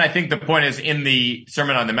 and I think the point is, in the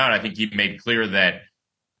Sermon on the Mount, I think he made clear that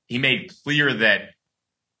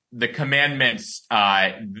the commandments,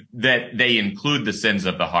 that they include the sins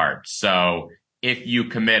of the heart. So if you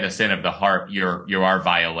commit a sin of the heart, you are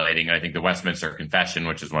violating. And I think the Westminster Confession,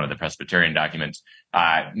 which is one of the Presbyterian documents,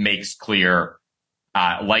 makes clear,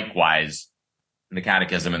 likewise, the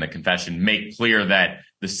Catechism and the Confession make clear that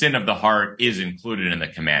the sin of the heart is included in the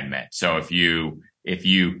commandment. So if you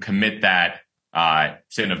commit that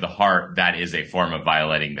sin of the heart, that is a form of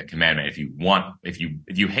violating the commandment. If you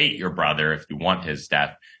hate your brother, if you want his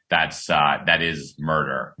death, that is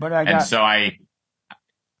murder. And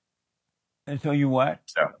so you what?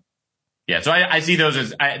 So I see those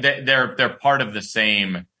as they're part of the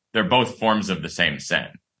same. They're both forms of the same sin.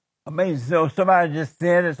 Amazing. So somebody just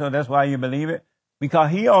said it, so that's why you believe it?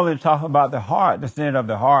 Because he only talks about the heart. The sin of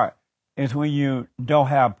the heart is when you don't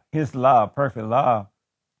have his love, perfect love,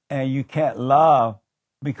 and you can't love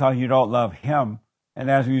because you don't love him. And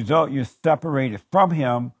as a result, you're separated from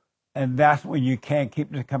him. And that's when you can't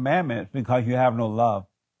keep the commandments because you have no love.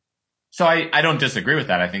 So I don't disagree with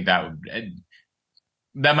that. I think that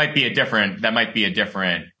might be a different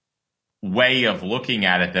way of looking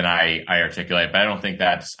at it than I articulate, but I don't think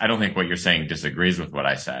what you're saying disagrees with what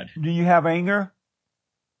I said. Do you have anger?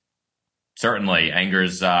 Certainly. Anger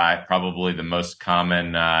is probably the most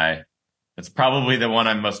common. It's probably the one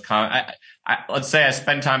I'm most common. Let's say I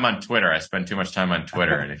spend time on Twitter. I spend too much time on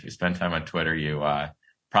Twitter. And if you spend time on Twitter, you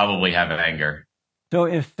probably have anger. So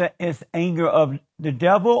it's anger of the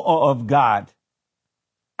devil or of God?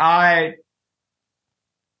 I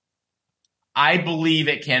believe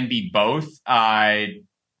it can be both. I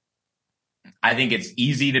think it's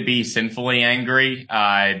easy to be sinfully angry.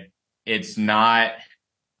 It's not.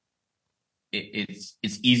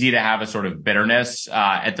 It's easy to have a sort of bitterness.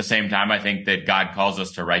 At the same time, I think that God calls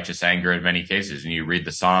us to righteous anger in many cases. And you read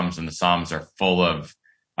the Psalms, and the Psalms are full of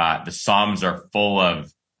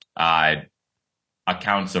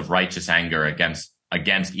accounts of righteous anger against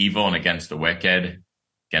evil and against the wicked,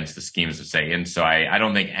 against the schemes of Satan. So I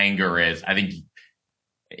don't think anger is. I think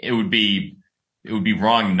it would be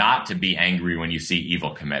wrong not to be angry when you see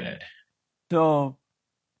evil committed. So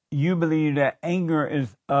you believe that anger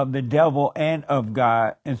is of the devil and of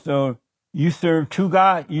God, and so you serve two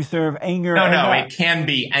God. You serve anger. No, and God. it can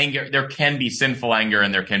be anger. There can be sinful anger,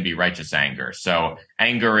 and there can be righteous anger. So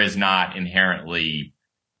anger is not inherently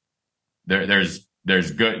there. There's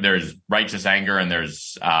righteous anger, and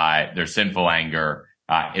there's sinful anger.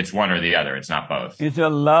 It's one or the other. It's not both. It's a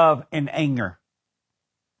love and anger.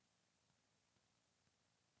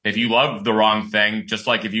 If you love the wrong thing, just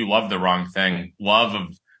like if you love the wrong thing, love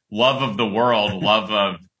of the world, love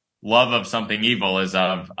of something evil is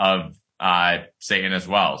of Satan as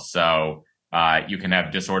well. So you can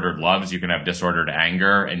have disordered loves, you can have disordered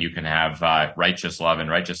anger, and you can have righteous love and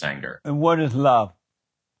righteous anger. And what is love?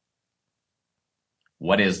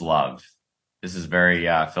 What is love? This is very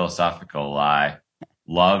philosophical.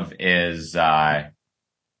 Love is it's a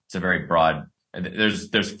very broad.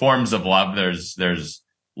 There's forms of love. There's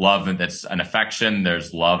love that's an affection.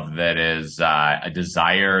 There's love that is a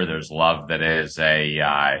desire. There's love that is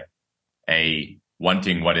a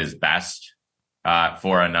wanting what is best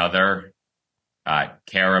for another.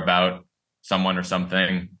 Care about someone or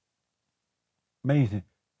something. Amazing.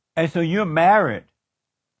 And so you're married.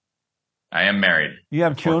 I am married. You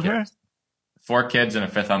have children? 4 kids and a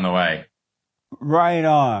 5th on the way. Right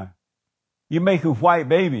on. You're making white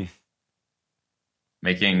babies.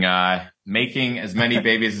 Making as many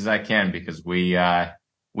babies as I can because we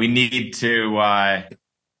need to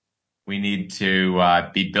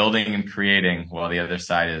be building and creating while the other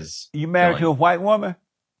side is. You married to a white woman?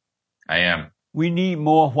 I am. We need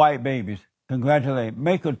more white babies. Congratulations.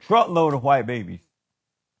 Make a truckload of white babies.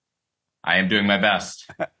 I am doing my best.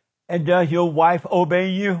 And does your wife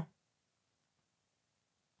obey you?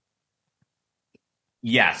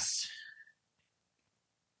 Yes.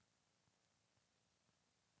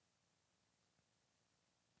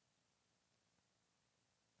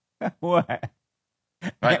 What?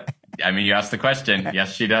 But I mean, you asked the question.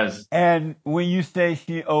 Yes, she does. And when you say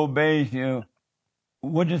she obeys you,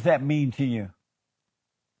 what does that mean to you?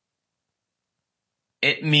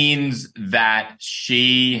 It means that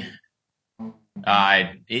she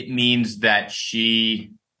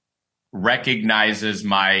recognizes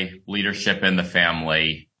my leadership in the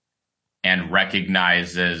family and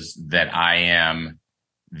recognizes that I am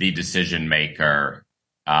the decision maker.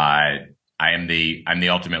 I'm the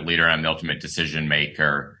ultimate leader. I'm the ultimate decision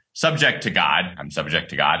maker. Subject to God. I'm subject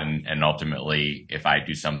to God, and ultimately, if I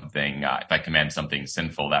do something, if I command something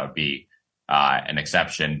sinful, that would be an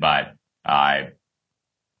exception. But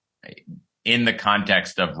in the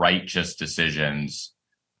context of righteous decisions,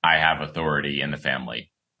 I have authority in the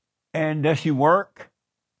family. And does she work?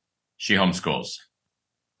 She homeschools.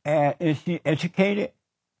 And is she educated?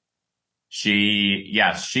 She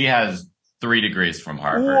has 3 degrees from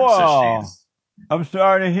Harvard. Whoa. So I'm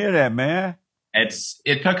sorry to hear that, man. It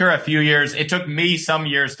took her a few years. It took me some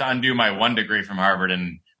years to undo my 1 degree from Harvard,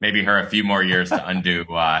 and maybe her a few more years to undo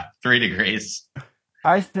 3 degrees.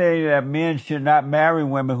 I say that men should not marry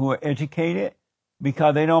women who are educated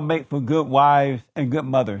because they don't make for good wives and good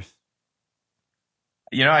mothers.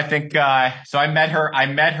 You know, I think so. I met her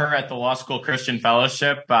at the Law School Christian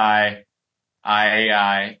Fellowship. I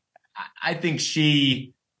think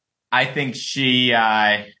she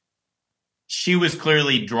was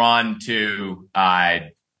clearly drawn to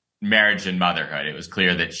marriage and motherhood. It was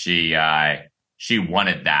clear that she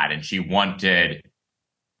wanted that, and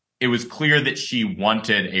it was clear that she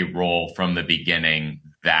wanted a role from the beginning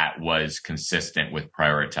that was consistent with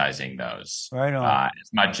prioritizing those. Right on.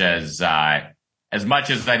 As much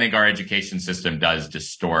as I think our education system does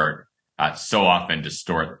so often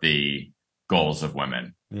distort the goals of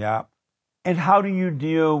women. Yeah. And how do you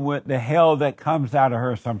deal with the hell that comes out of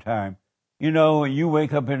her sometimes? You know, you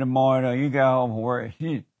wake up in the morning, or you get home from work,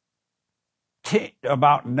 she's ticked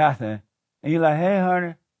about nothing. And you're like, hey,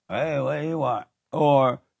 honey, hey, what do you want?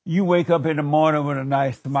 Or you wake up in the morning with a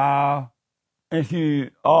nice smile, and she's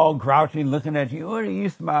all grouchy looking at you. What are you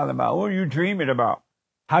smiling about? What are you dreaming about?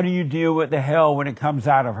 How do you deal with the hell when it comes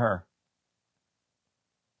out of her?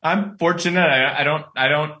 I'm fortunate. I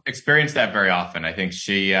don't experience that very often. I think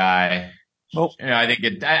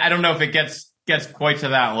I don't know if it gets quite to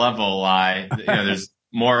that level. There's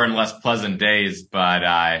more and less pleasant days, but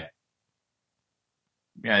I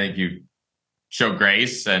think you show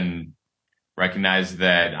grace and recognize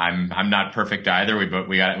that I'm not perfect either.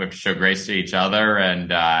 We have to show grace to each other, and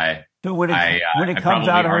so when it comes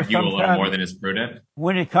out of her, argue a little more than is prudent.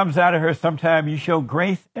 When it comes out of her, sometimes you show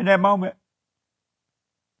grace in that moment.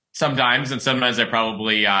 Sometimes, and sometimes I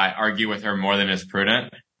probably argue with her more than is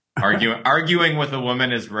prudent. Arguing with a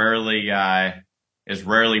woman is rarely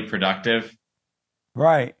productive.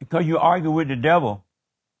 Right, because you argue with the devil.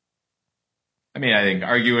 I mean, I think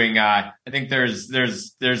arguing. I think there's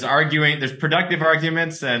productive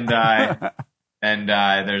arguments, and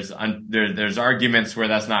there's arguments where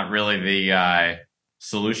that's not really the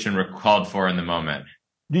solution called for in the moment.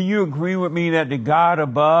 Do you agree with me that the God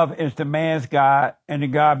above is the man's God and the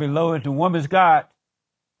God below is the woman's God?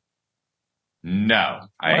 No,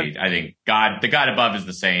 I think the God above is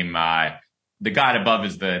the same. The God above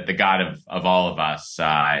is the God of all of us,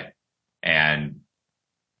 and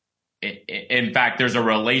in fact, there's a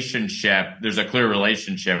clear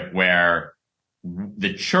relationship where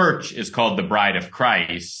the church is called the bride of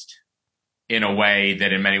Christ in a way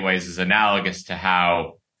that in many ways is analogous to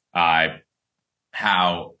how a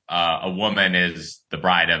woman is the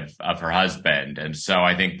bride of her husband. And so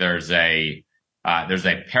I think there's a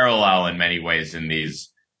parallel in many ways in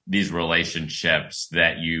these relationships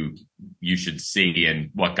that you should see in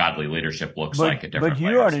what godly leadership looks like at different But you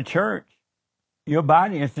layers. are the church. Your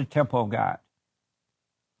body is the temple of God.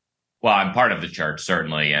 Well, I'm part of the church,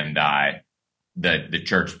 certainly, and the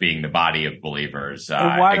church being the body of believers.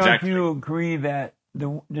 And why exactly. don't you agree that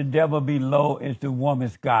the devil below is the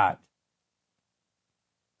woman's God?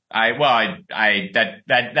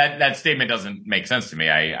 That statement doesn't make sense to me.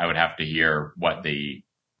 I would have to hear what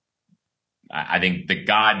I think the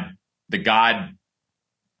God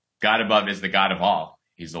above is the God of all.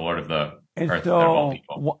 He's the Lord of the earth of all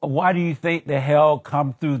people. Why do you think the hell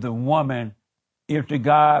come through the woman if the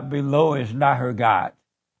God below is not her God?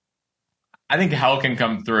 I think hell can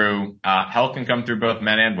come through both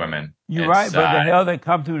men and women. You're right, but the hell that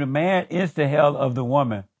comes through the man is the hell of the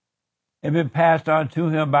woman. It's been passed on to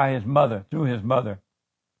him by his mother, through his mother.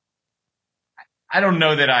 I don't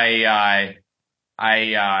know that I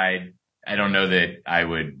don't know that I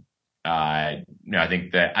would. I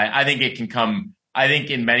think it can come. I think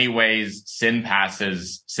in many ways sin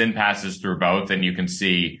passes through both, and you can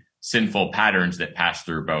see sinful patterns that pass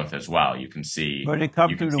through both as well. You can see, but it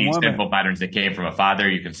comes through the woman. Sinful patterns that came from a father.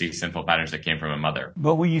 You can see sinful patterns that came from a mother.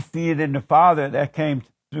 But when you see it in the father, that came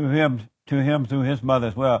through him through his mother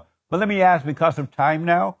as well. But let me ask, because of time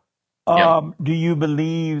now, do you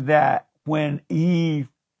believe that when Eve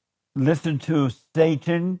listened to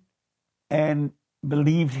Satan and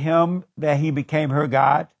believed him, that he became her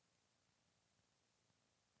God?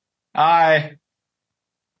 I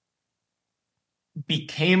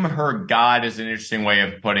became her God is an interesting way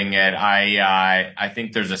of putting it. I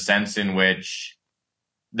think there's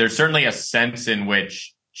certainly a sense in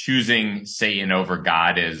which choosing Satan over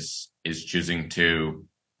God is choosing to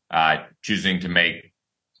make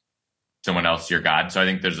someone else your God. So I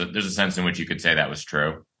think there's a sense in which you could say that was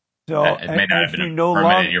true. So it may not have been a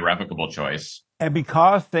permanent, irrevocable choice. And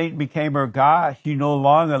because Satan became her God, she no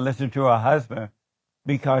longer listened to her husband,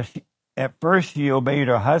 because at first she obeyed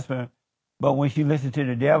her husband, but when she listened to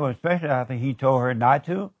the devil, especially after he told her not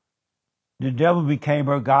to, the devil became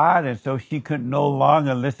her God, and so she could no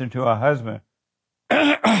longer listen to her husband.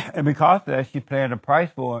 And because of that, she paid a price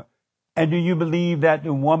for it. And do you believe that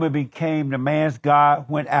the woman became the man's God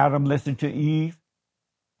when Adam listened to Eve?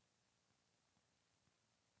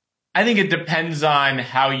 I think it depends on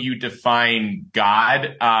how you define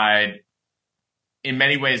God. In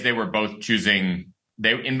many ways, they were both choosing.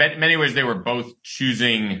 In many ways, they were both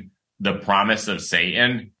choosing the promise of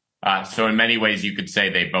Satan. So in many ways, you could say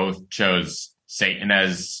they both chose Satan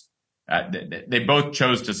as they both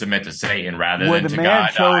chose to submit to Satan rather Well, than the to man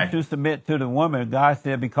God. chose to submit to the woman. God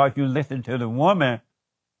said, because you listen to the woman,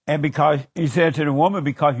 and because he said to the woman,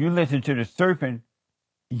 because you listen to the serpent,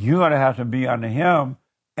 you're going to have to be under him.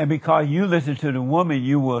 And because you listen to the woman,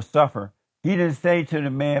 you will suffer. He didn't say to the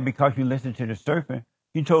man, because you listen to the serpent.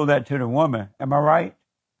 He told that to the woman. Am I right?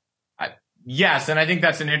 Yes, and I think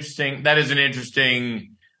that is an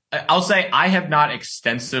interesting, I'll say I have not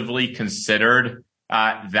extensively considered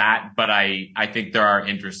that, but I think there are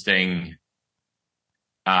interesting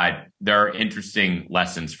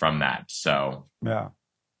lessons from that. So yeah,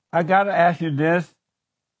 I got to ask you this: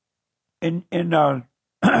 in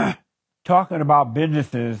talking about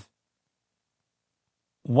businesses,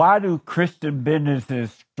 why do Christian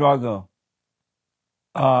businesses struggle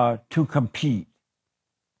to compete?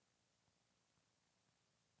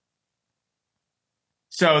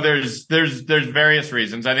 So there's various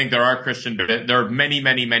reasons. I think there are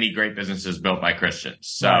many great businesses built by Christians.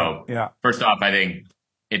 So Right, yeah. First off, I think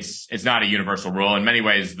it's not a universal rule. In many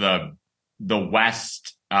ways, the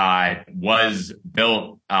West was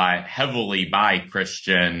built heavily by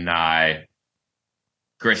Christian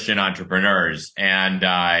entrepreneurs,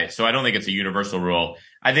 and so I don't think it's a universal rule.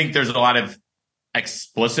 I think there's a lot of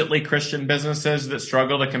explicitly Christian businesses that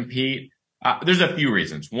struggle to compete. There's a few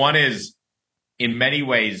reasons. One is, in many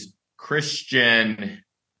ways, Christian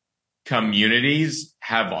communities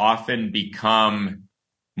have often become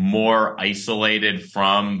more isolated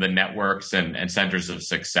from the networks and centers of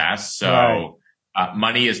success. So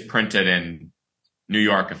money is printed in New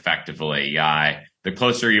York effectively. The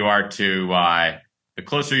closer you are to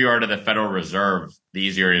the Federal Reserve, the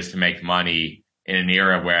easier it is to make money in an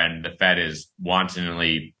era when the Fed is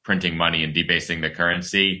wantonly printing money and debasing the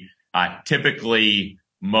currency. Typically,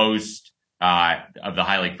 most of the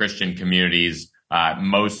highly Christian communities,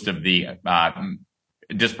 most of the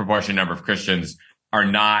disproportionate number of Christians are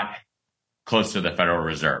not close to the Federal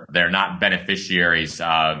Reserve. They're not beneficiaries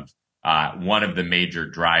of one of the major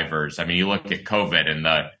drivers. I mean, you look at COVID and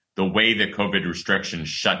the way that COVID restrictions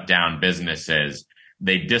shut down businesses,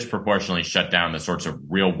 they disproportionately shut down the sorts of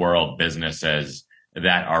real world businesses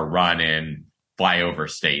that are run in flyover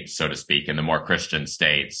states, so to speak, in the more Christian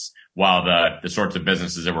states. While the sorts of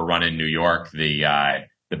businesses that were run in New York, the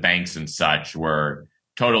banks and such, were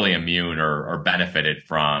totally immune or benefited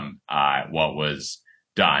from what was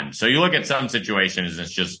done. So you look at some situations,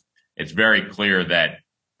 it's very clear that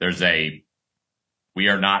we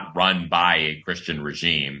are not run by a Christian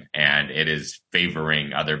regime, and it is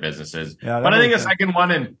favoring other businesses. Yeah, but I think a second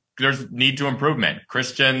one, and there's need to improvement.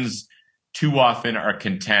 Christians too often are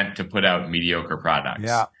content to put out mediocre products.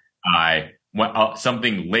 Yeah.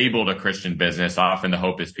 Something labeled a Christian business, often the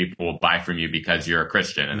hope is people will buy from you because you're a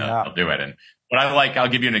Christian, and they'll do it. And what I'll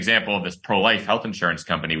give you an example of this pro-life health insurance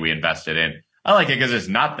company we invested in. I like it because it's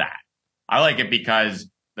not that. I like it because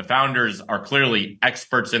the founders are clearly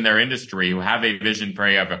experts in their industry who have a vision for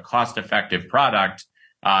a cost-effective product.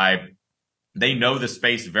 They know the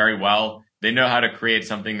space very well. They know how to create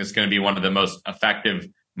something that's going to be one of the most effective,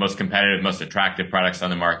 most competitive, most attractive products on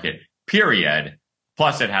the market, period.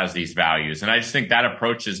 Plus, it has these values. And I just think that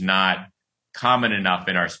approach is not common enough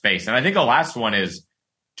in our space. And I think the last one is,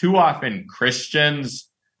 too often Christians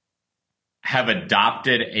have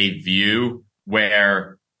adopted a view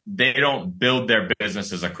where they don't build their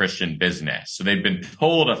business as a Christian business. So they've been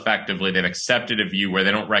told effectively, they've accepted a view where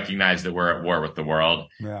they don't recognize that we're at war with the world.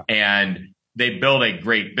 Yeah. And they build a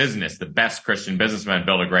great business. The best Christian businessmen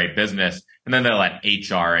build a great business. And then they let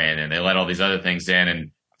HR in, and they let all these other things in,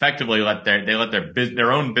 and effectively let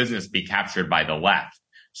their own business be captured by the left.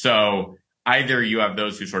 So either you have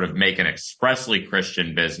those who sort of make an expressly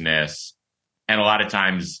Christian business, and a lot of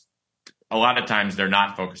times they're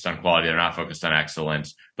not focused on quality, they're not focused on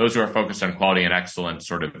excellence. Those who are focused on quality and excellence,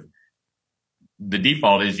 sort of the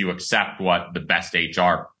default is you accept what the best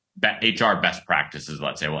HR best practices,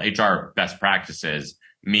 let's say. Well, HR best practices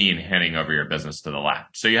mean handing over your business to the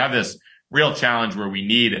left. So you have this real challenge where we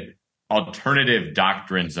need alternative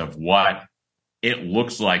doctrines of what it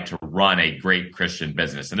looks like to run a great Christian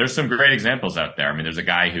business. And there's some great examples out there. I mean, there's a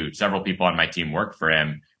guy who several people on my team work for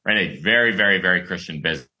him, ran a very, very, very Christian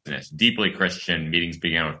business, deeply Christian. Meetings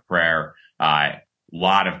began with prayer,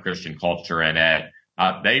 lot of Christian culture in it.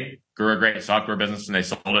 They grew a great software business, and they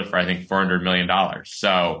sold it for, I think, $400 million.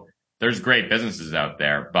 So there's great businesses out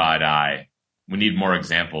there, but we need more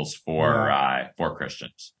examples for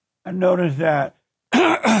Christians. I noticed that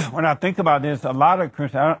when I think about this, a lot of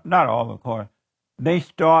Christians, not all, of course, they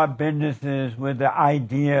start businesses with the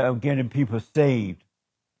idea of getting people saved.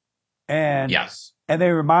 And yes. And they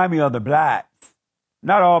remind me of the blacks.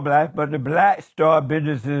 not all blacks, but the blacks start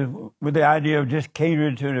businesses with the idea of just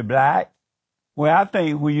catering to the blacks. Well, I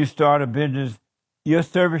think when you start a business, your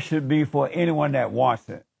service should be for anyone that wants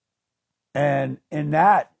it. And in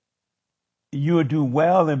that, you will do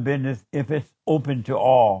well in business if it's open to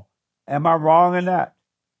all. Am I wrong in that?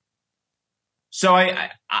 So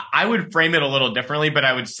I would frame it a little differently, but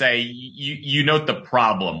I would say you note the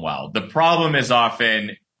problem well. The problem is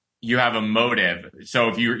often you have a motive. So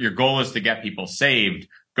if your goal is to get people saved,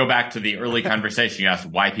 go back to the early conversation. You asked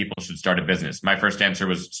why people should start a business. My first answer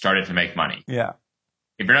was started to make money. Yeah.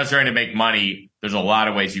 If you're not starting to make money, there's a lot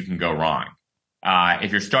of ways you can go wrong.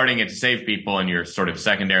 If you're starting it to save people and you're sort of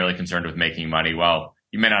secondarily concerned with making money, well,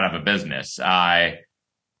 you may not have a business.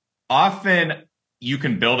 Often you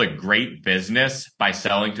can build a great business by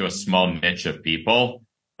selling to a small niche of people.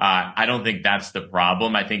 I don't think that's the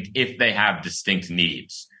problem. I think if they have distinct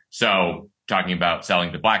needs. So talking about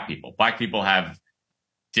selling to black people have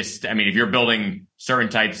if you're building certain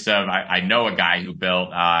types of, I know a guy who built,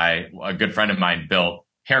 a good friend of mine built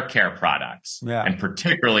hair care products. Yeah. And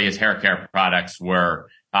particularly his hair care products were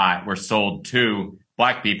sold to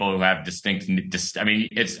black people who have distinct,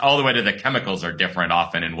 it's all the way to the chemicals are different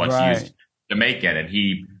often in what's used to make it. And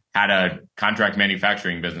he had a contract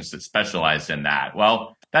manufacturing business that specialized in that.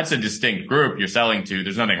 Well, that's a distinct group you're selling to.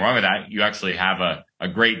 There's nothing wrong with that. You actually have a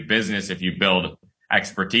great business if you build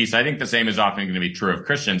expertise. I think the same is often going to be true of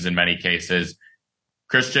Christians in many cases.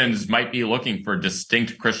 Christians might be looking for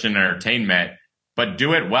distinct Christian entertainment, but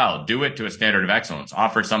do it well. Do it to a standard of excellence.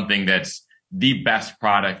 Offer something that's the best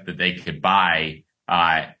product that they could buy.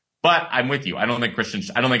 But I'm with you. I don't think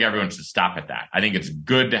everyone should stop at that. I think it's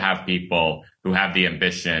good to have people who have the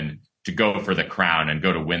ambition to go for the crown and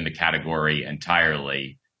go to win the category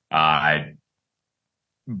entirely.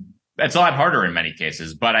 It's a lot harder in many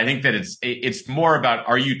cases, but I think that it's more about,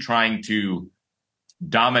 are you trying to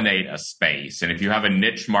dominate a space? And if you have a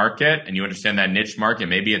niche market and you understand that niche market,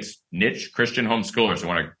 maybe it's niche Christian homeschoolers who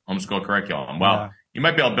want to homeschool curriculum. Well, you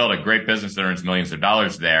might be able to build a great business that earns millions of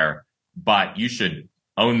dollars there, but you should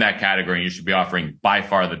own that category and you should be offering by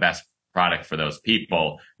far the best product for those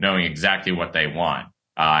people, knowing exactly what they want.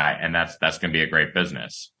 And that's going to be a great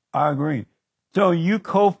business. I agree. So you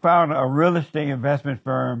co-founded a real estate investment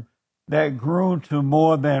firm that grew to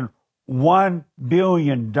more than $1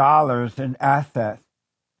 billion in assets.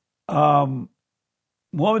 What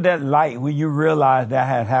was that like when you realized that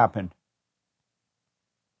had happened?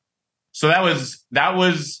 So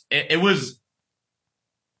it was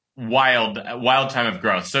wild time of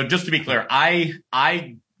growth. So just to be clear,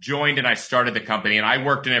 I joined and I started the company and I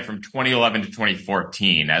worked in it from 2011 to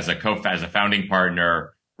 2014 as a founding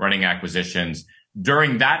partner running acquisitions.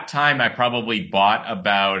 During that time, I probably bought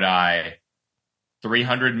about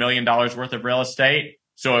 $300 million worth of real estate.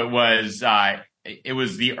 So it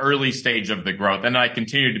was the early stage of the growth, and I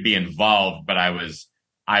continued to be involved, but I was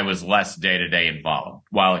less day-to-day involved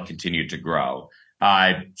while it continued to grow.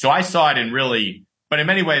 So I saw it but in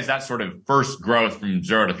many ways, that sort of first growth from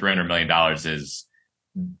 $0 to $300 million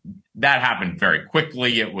that happened very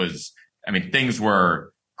quickly. Things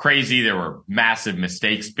were crazy. There were massive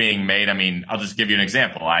mistakes being made. I'll just give you an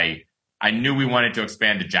example. I knew we wanted to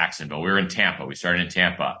expand to Jacksonville. We were in Tampa. We started in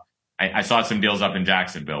Tampa. I saw some deals up in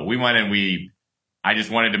Jacksonville. We went and I just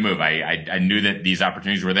wanted to move. I knew that these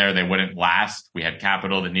opportunities were there. They wouldn't last. We had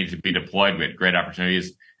capital that needed to be deployed. We had great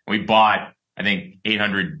opportunities. We bought, I think,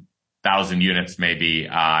 800,000 units maybe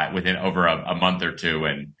within over a month or two.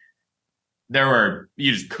 And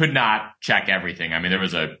you just could not check everything. There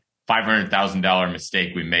was a $500,000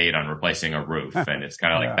 mistake we made on replacing a roof. And it's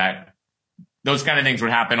kind of like that. Those kind of things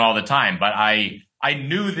would happen all the time. But I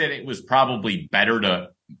knew that it was probably better to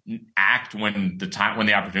act when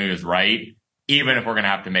the opportunity was right, even if we're going to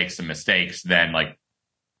have to make some mistakes, than like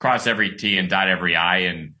cross every T and dot every I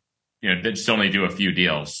and, just only do a few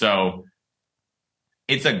deals. So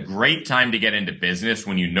it's a great time to get into business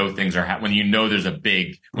when you know things are when there's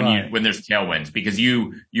when there's tailwinds, because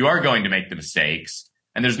you are going to make the mistakes,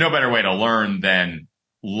 and there's no better way to learn than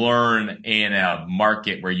learn in a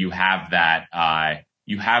market where you have that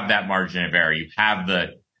margin of error, you have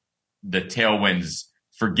the tailwinds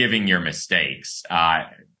forgiving your mistakes. A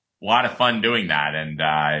lot of fun doing that,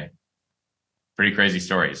 and pretty crazy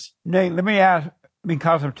stories. Nate, let me ask,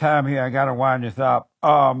 because of time here, I got to wind this up.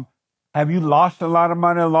 Have you lost a lot of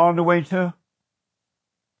money along the way too?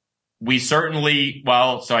 We certainly,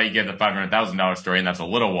 so I give the $500,000 story, and that's a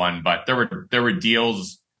little one, but there were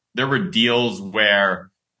deals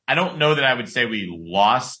where I don't know that I would say we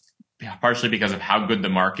lost, partially because of how good the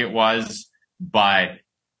market was, but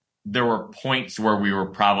there were points where we were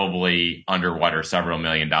probably underwater several $1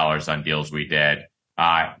 million on deals we did.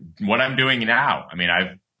 What I'm doing now, I mean,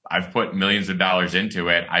 I've put millions of dollars into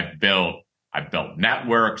it. I've built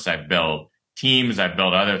networks, I've built teams, I've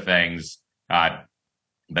built other things. But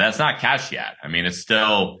that's not cash yet. I mean, it's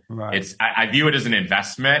still, I view it as an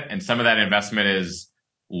investment, and some of that investment is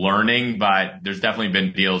learning, but there's definitely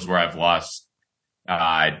been deals where I've lost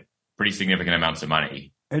pretty significant amounts of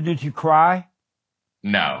money. And did you cry?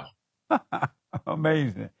 No.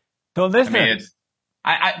 Amazing. So listen. I mean,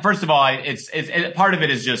 first of all, it's part of it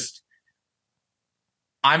is just,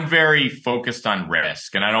 I'm very focused on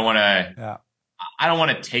risk, and I don't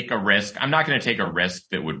want to take a risk. I'm not going to take a risk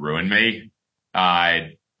that would ruin me. I'll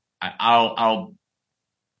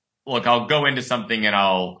go into something and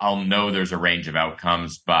I'll know there's a range of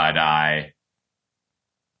outcomes, but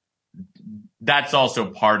that's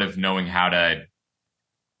also part of knowing how to,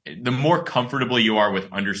 the more comfortable you are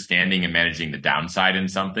with understanding and managing the downside in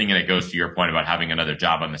something, and it goes to your point about having another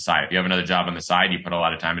job on the side. If you have another job on the side, you put a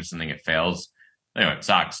lot of time into something, it fails. Anyway, it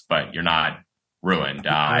sucks, but you're not ruined.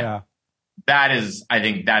 That is, I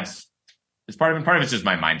think that's part of it. Part of it's just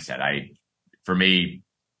my mindset. For me,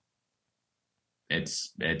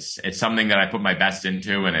 it's something that I put my best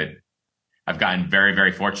into, and I've gotten very,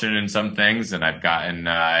 very fortunate in some things, and I've gotten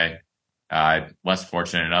less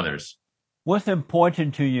fortunate in others. What's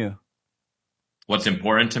important to you? What's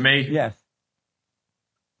important to me? Yes.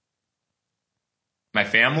 My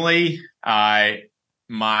family, my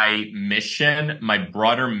mission, my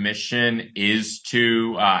broader mission is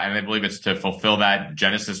to, and I believe it's to fulfill that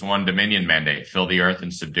Genesis 1 dominion mandate, fill the earth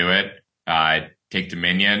and subdue it, take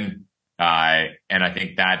dominion. And I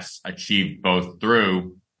think that's achieved both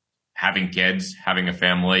through having kids, having a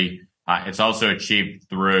family. It's also achieved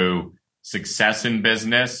through success in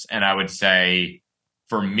business. And I would say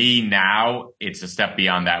for me now, it's a step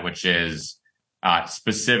beyond that, which is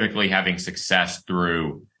specifically having success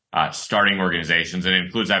through starting organizations. And it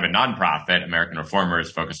includes, I have a nonprofit, American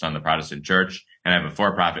Reformers, focused on the Protestant church, and I have a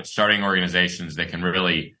for-profit, starting organizations that can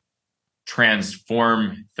really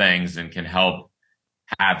transform things and can help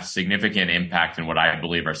have significant impact in what I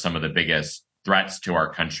believe are some of the biggest threats to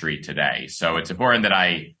our country today. So it's important that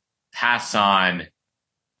I pass on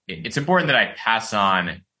a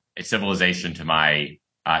civilization to my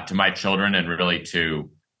children, and really to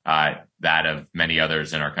that of many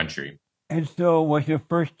others in our country. And so was your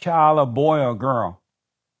first child a boy or girl?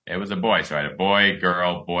 It was a boy. So I had a boy,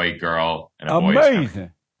 girl, and a boy.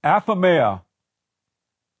 Amazing. Alpha male.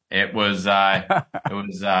 It was, I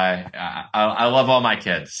love all my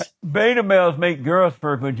kids. Beta males make girls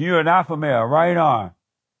first, but you're an alpha male. Right on.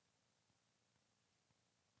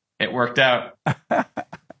 It worked out.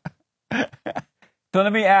 So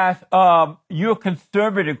let me ask, you're a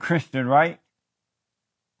conservative Christian, right?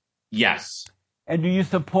 Yes. And do you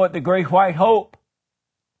support the Great White Hope?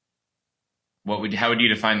 How would you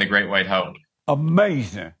define the Great White Hope?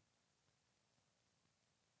 Amazing.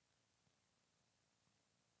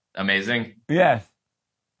 Amazing? Yes.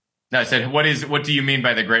 No, I said, what do you mean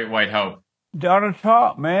by the Great White Hope? Donald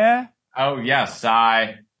Trump, man. Oh, yes.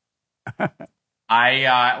 I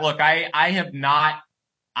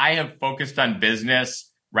have focused on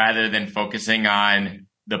business rather than focusing on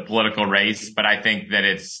the political race, but I think that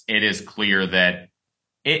it is clear that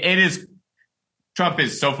Trump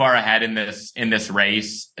is so far ahead in this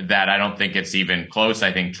race that I don't think it's even close.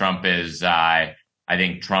 I think Trump has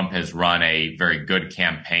run a very good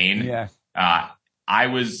campaign. Yes. I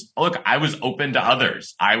was open to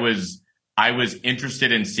others. I was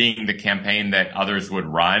interested in seeing the campaign that others would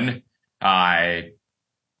run.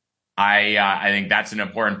 I think that's an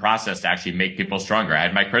important process to actually make people stronger. I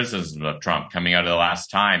had my criticisms of Trump coming out of the last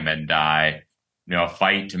time, and a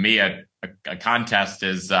fight, to me, a contest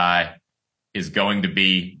is going to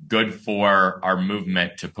be good for our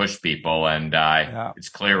movement to push people, and it's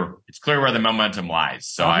clear where the momentum lies.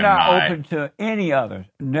 So I'm not open to any others.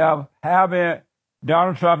 Now,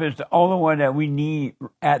 Donald Trump is the only one that we need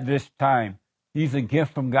at this time. He's a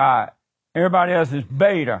gift from God. Everybody else is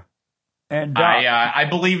beta. And I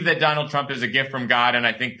believe that Donald Trump is a gift from God, and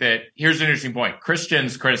I think that here's an interesting point.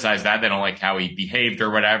 Christians criticize that. They don't like how he behaved or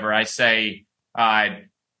whatever. I say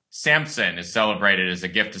Samson is celebrated as a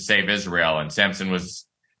gift to save Israel, and Samson was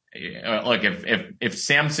look. If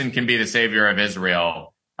Samson can be the savior of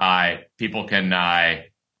Israel, people can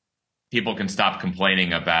stop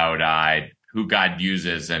complaining about who God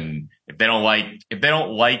uses, and if they don't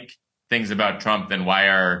like things about Trump, then why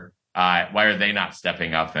are they not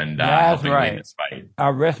stepping up and helping lead this fight? I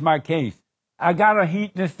rest my case. I gotta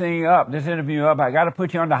heat this interview up. I gotta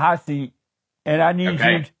put you on the hot seat, and I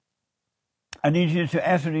need you to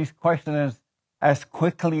answer these questions as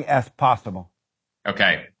quickly as possible.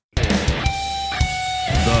 Okay.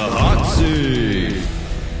 Jesse.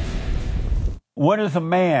 What is a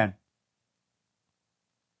man?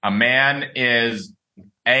 A man is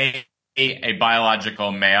a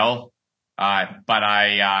biological male, but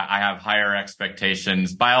I have higher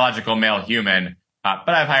expectations. Biological male human, but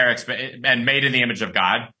I have higher and made in the image of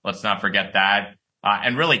God. Let's not forget that,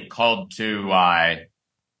 and really called to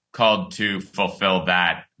fulfill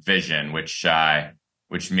that vision, which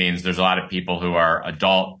means there's a lot of people who are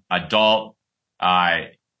adult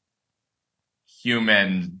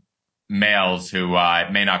human males who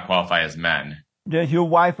may not qualify as men. Does your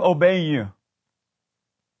wife obey you?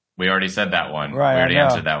 We already said that one. Right, We already I know.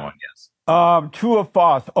 answered that one. Yes. True or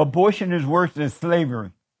false? Abortion is worse than slavery.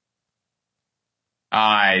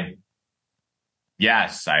 Yes,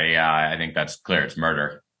 I think that's clear. It's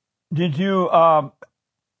murder. Did you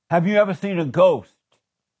have you ever seen a ghost?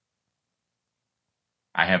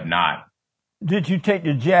 I have not. Did you take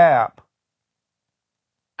the jab?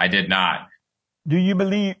 I did not. Do you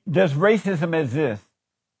believe does racism exist?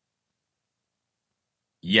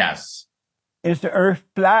 Yes. Is the earth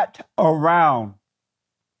flat or round?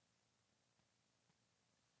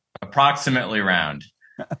 Approximately round.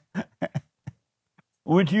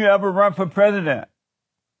 Would you ever run for president?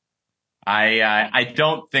 I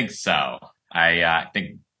don't think so. I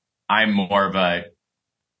think I'm more of a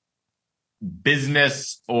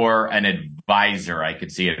business or an advisor. I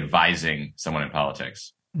could see advising someone in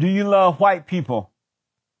politics. Do you love white people?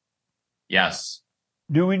 Yes.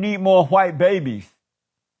 Do we need more white babies?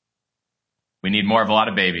 We need more of a lot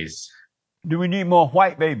of babies. Do we need more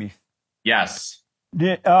white babies? Yes.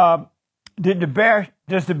 Does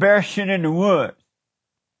the bear shit in the woods?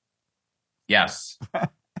 Yes.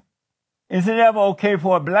 Is it ever okay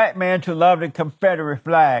for a black man to love the Confederate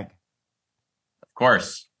flag? Of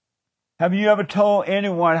course. Have you ever told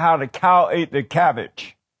anyone how the cow ate the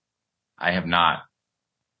cabbage? I have not.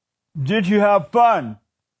 Did you have fun?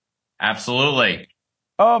 Absolutely.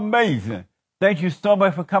 Amazing. Thank you so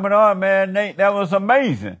much for coming on, man, Nate. That was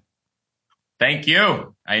amazing. Thank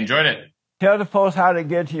you. I enjoyed it. Tell the folks how to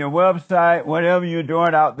get to your website, whatever you're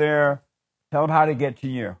doing out there. Tell them how to get to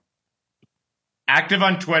you. Active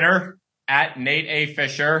on Twitter at Nate A.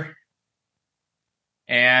 Fischer.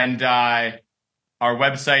 And our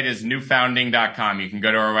website is newfounding.com. You can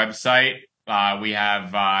go to our website. We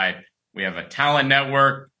have a talent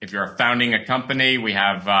network. If you're founding a company, we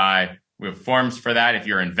have forms for that. If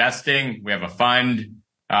you're investing, we have a fund.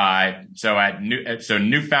 So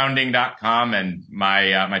newfounding.com and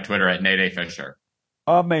my Twitter at Nate A. Fischer.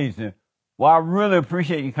 Amazing. Well, I really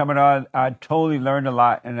appreciate you coming on. I totally learned a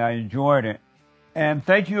lot and I enjoyed it. And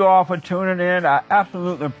thank you all for tuning in. I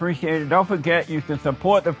absolutely appreciate it. Don't forget, you can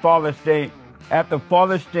support The Fallen State at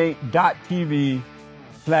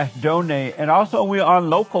TheFallenState.tv/donate. And also we're on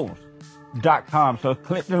locals.com. So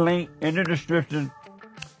click the link in the description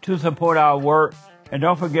to support our work. And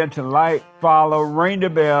don't forget to like, follow, ring the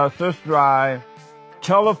bell, subscribe,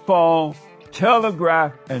 tell a phone,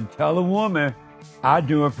 telegraph, and tell a woman. I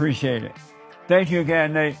do appreciate it. Thank you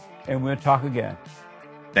again, Nate, and we'll talk again.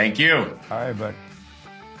 Thank you. All right, buddy.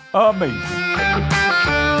 Amazing.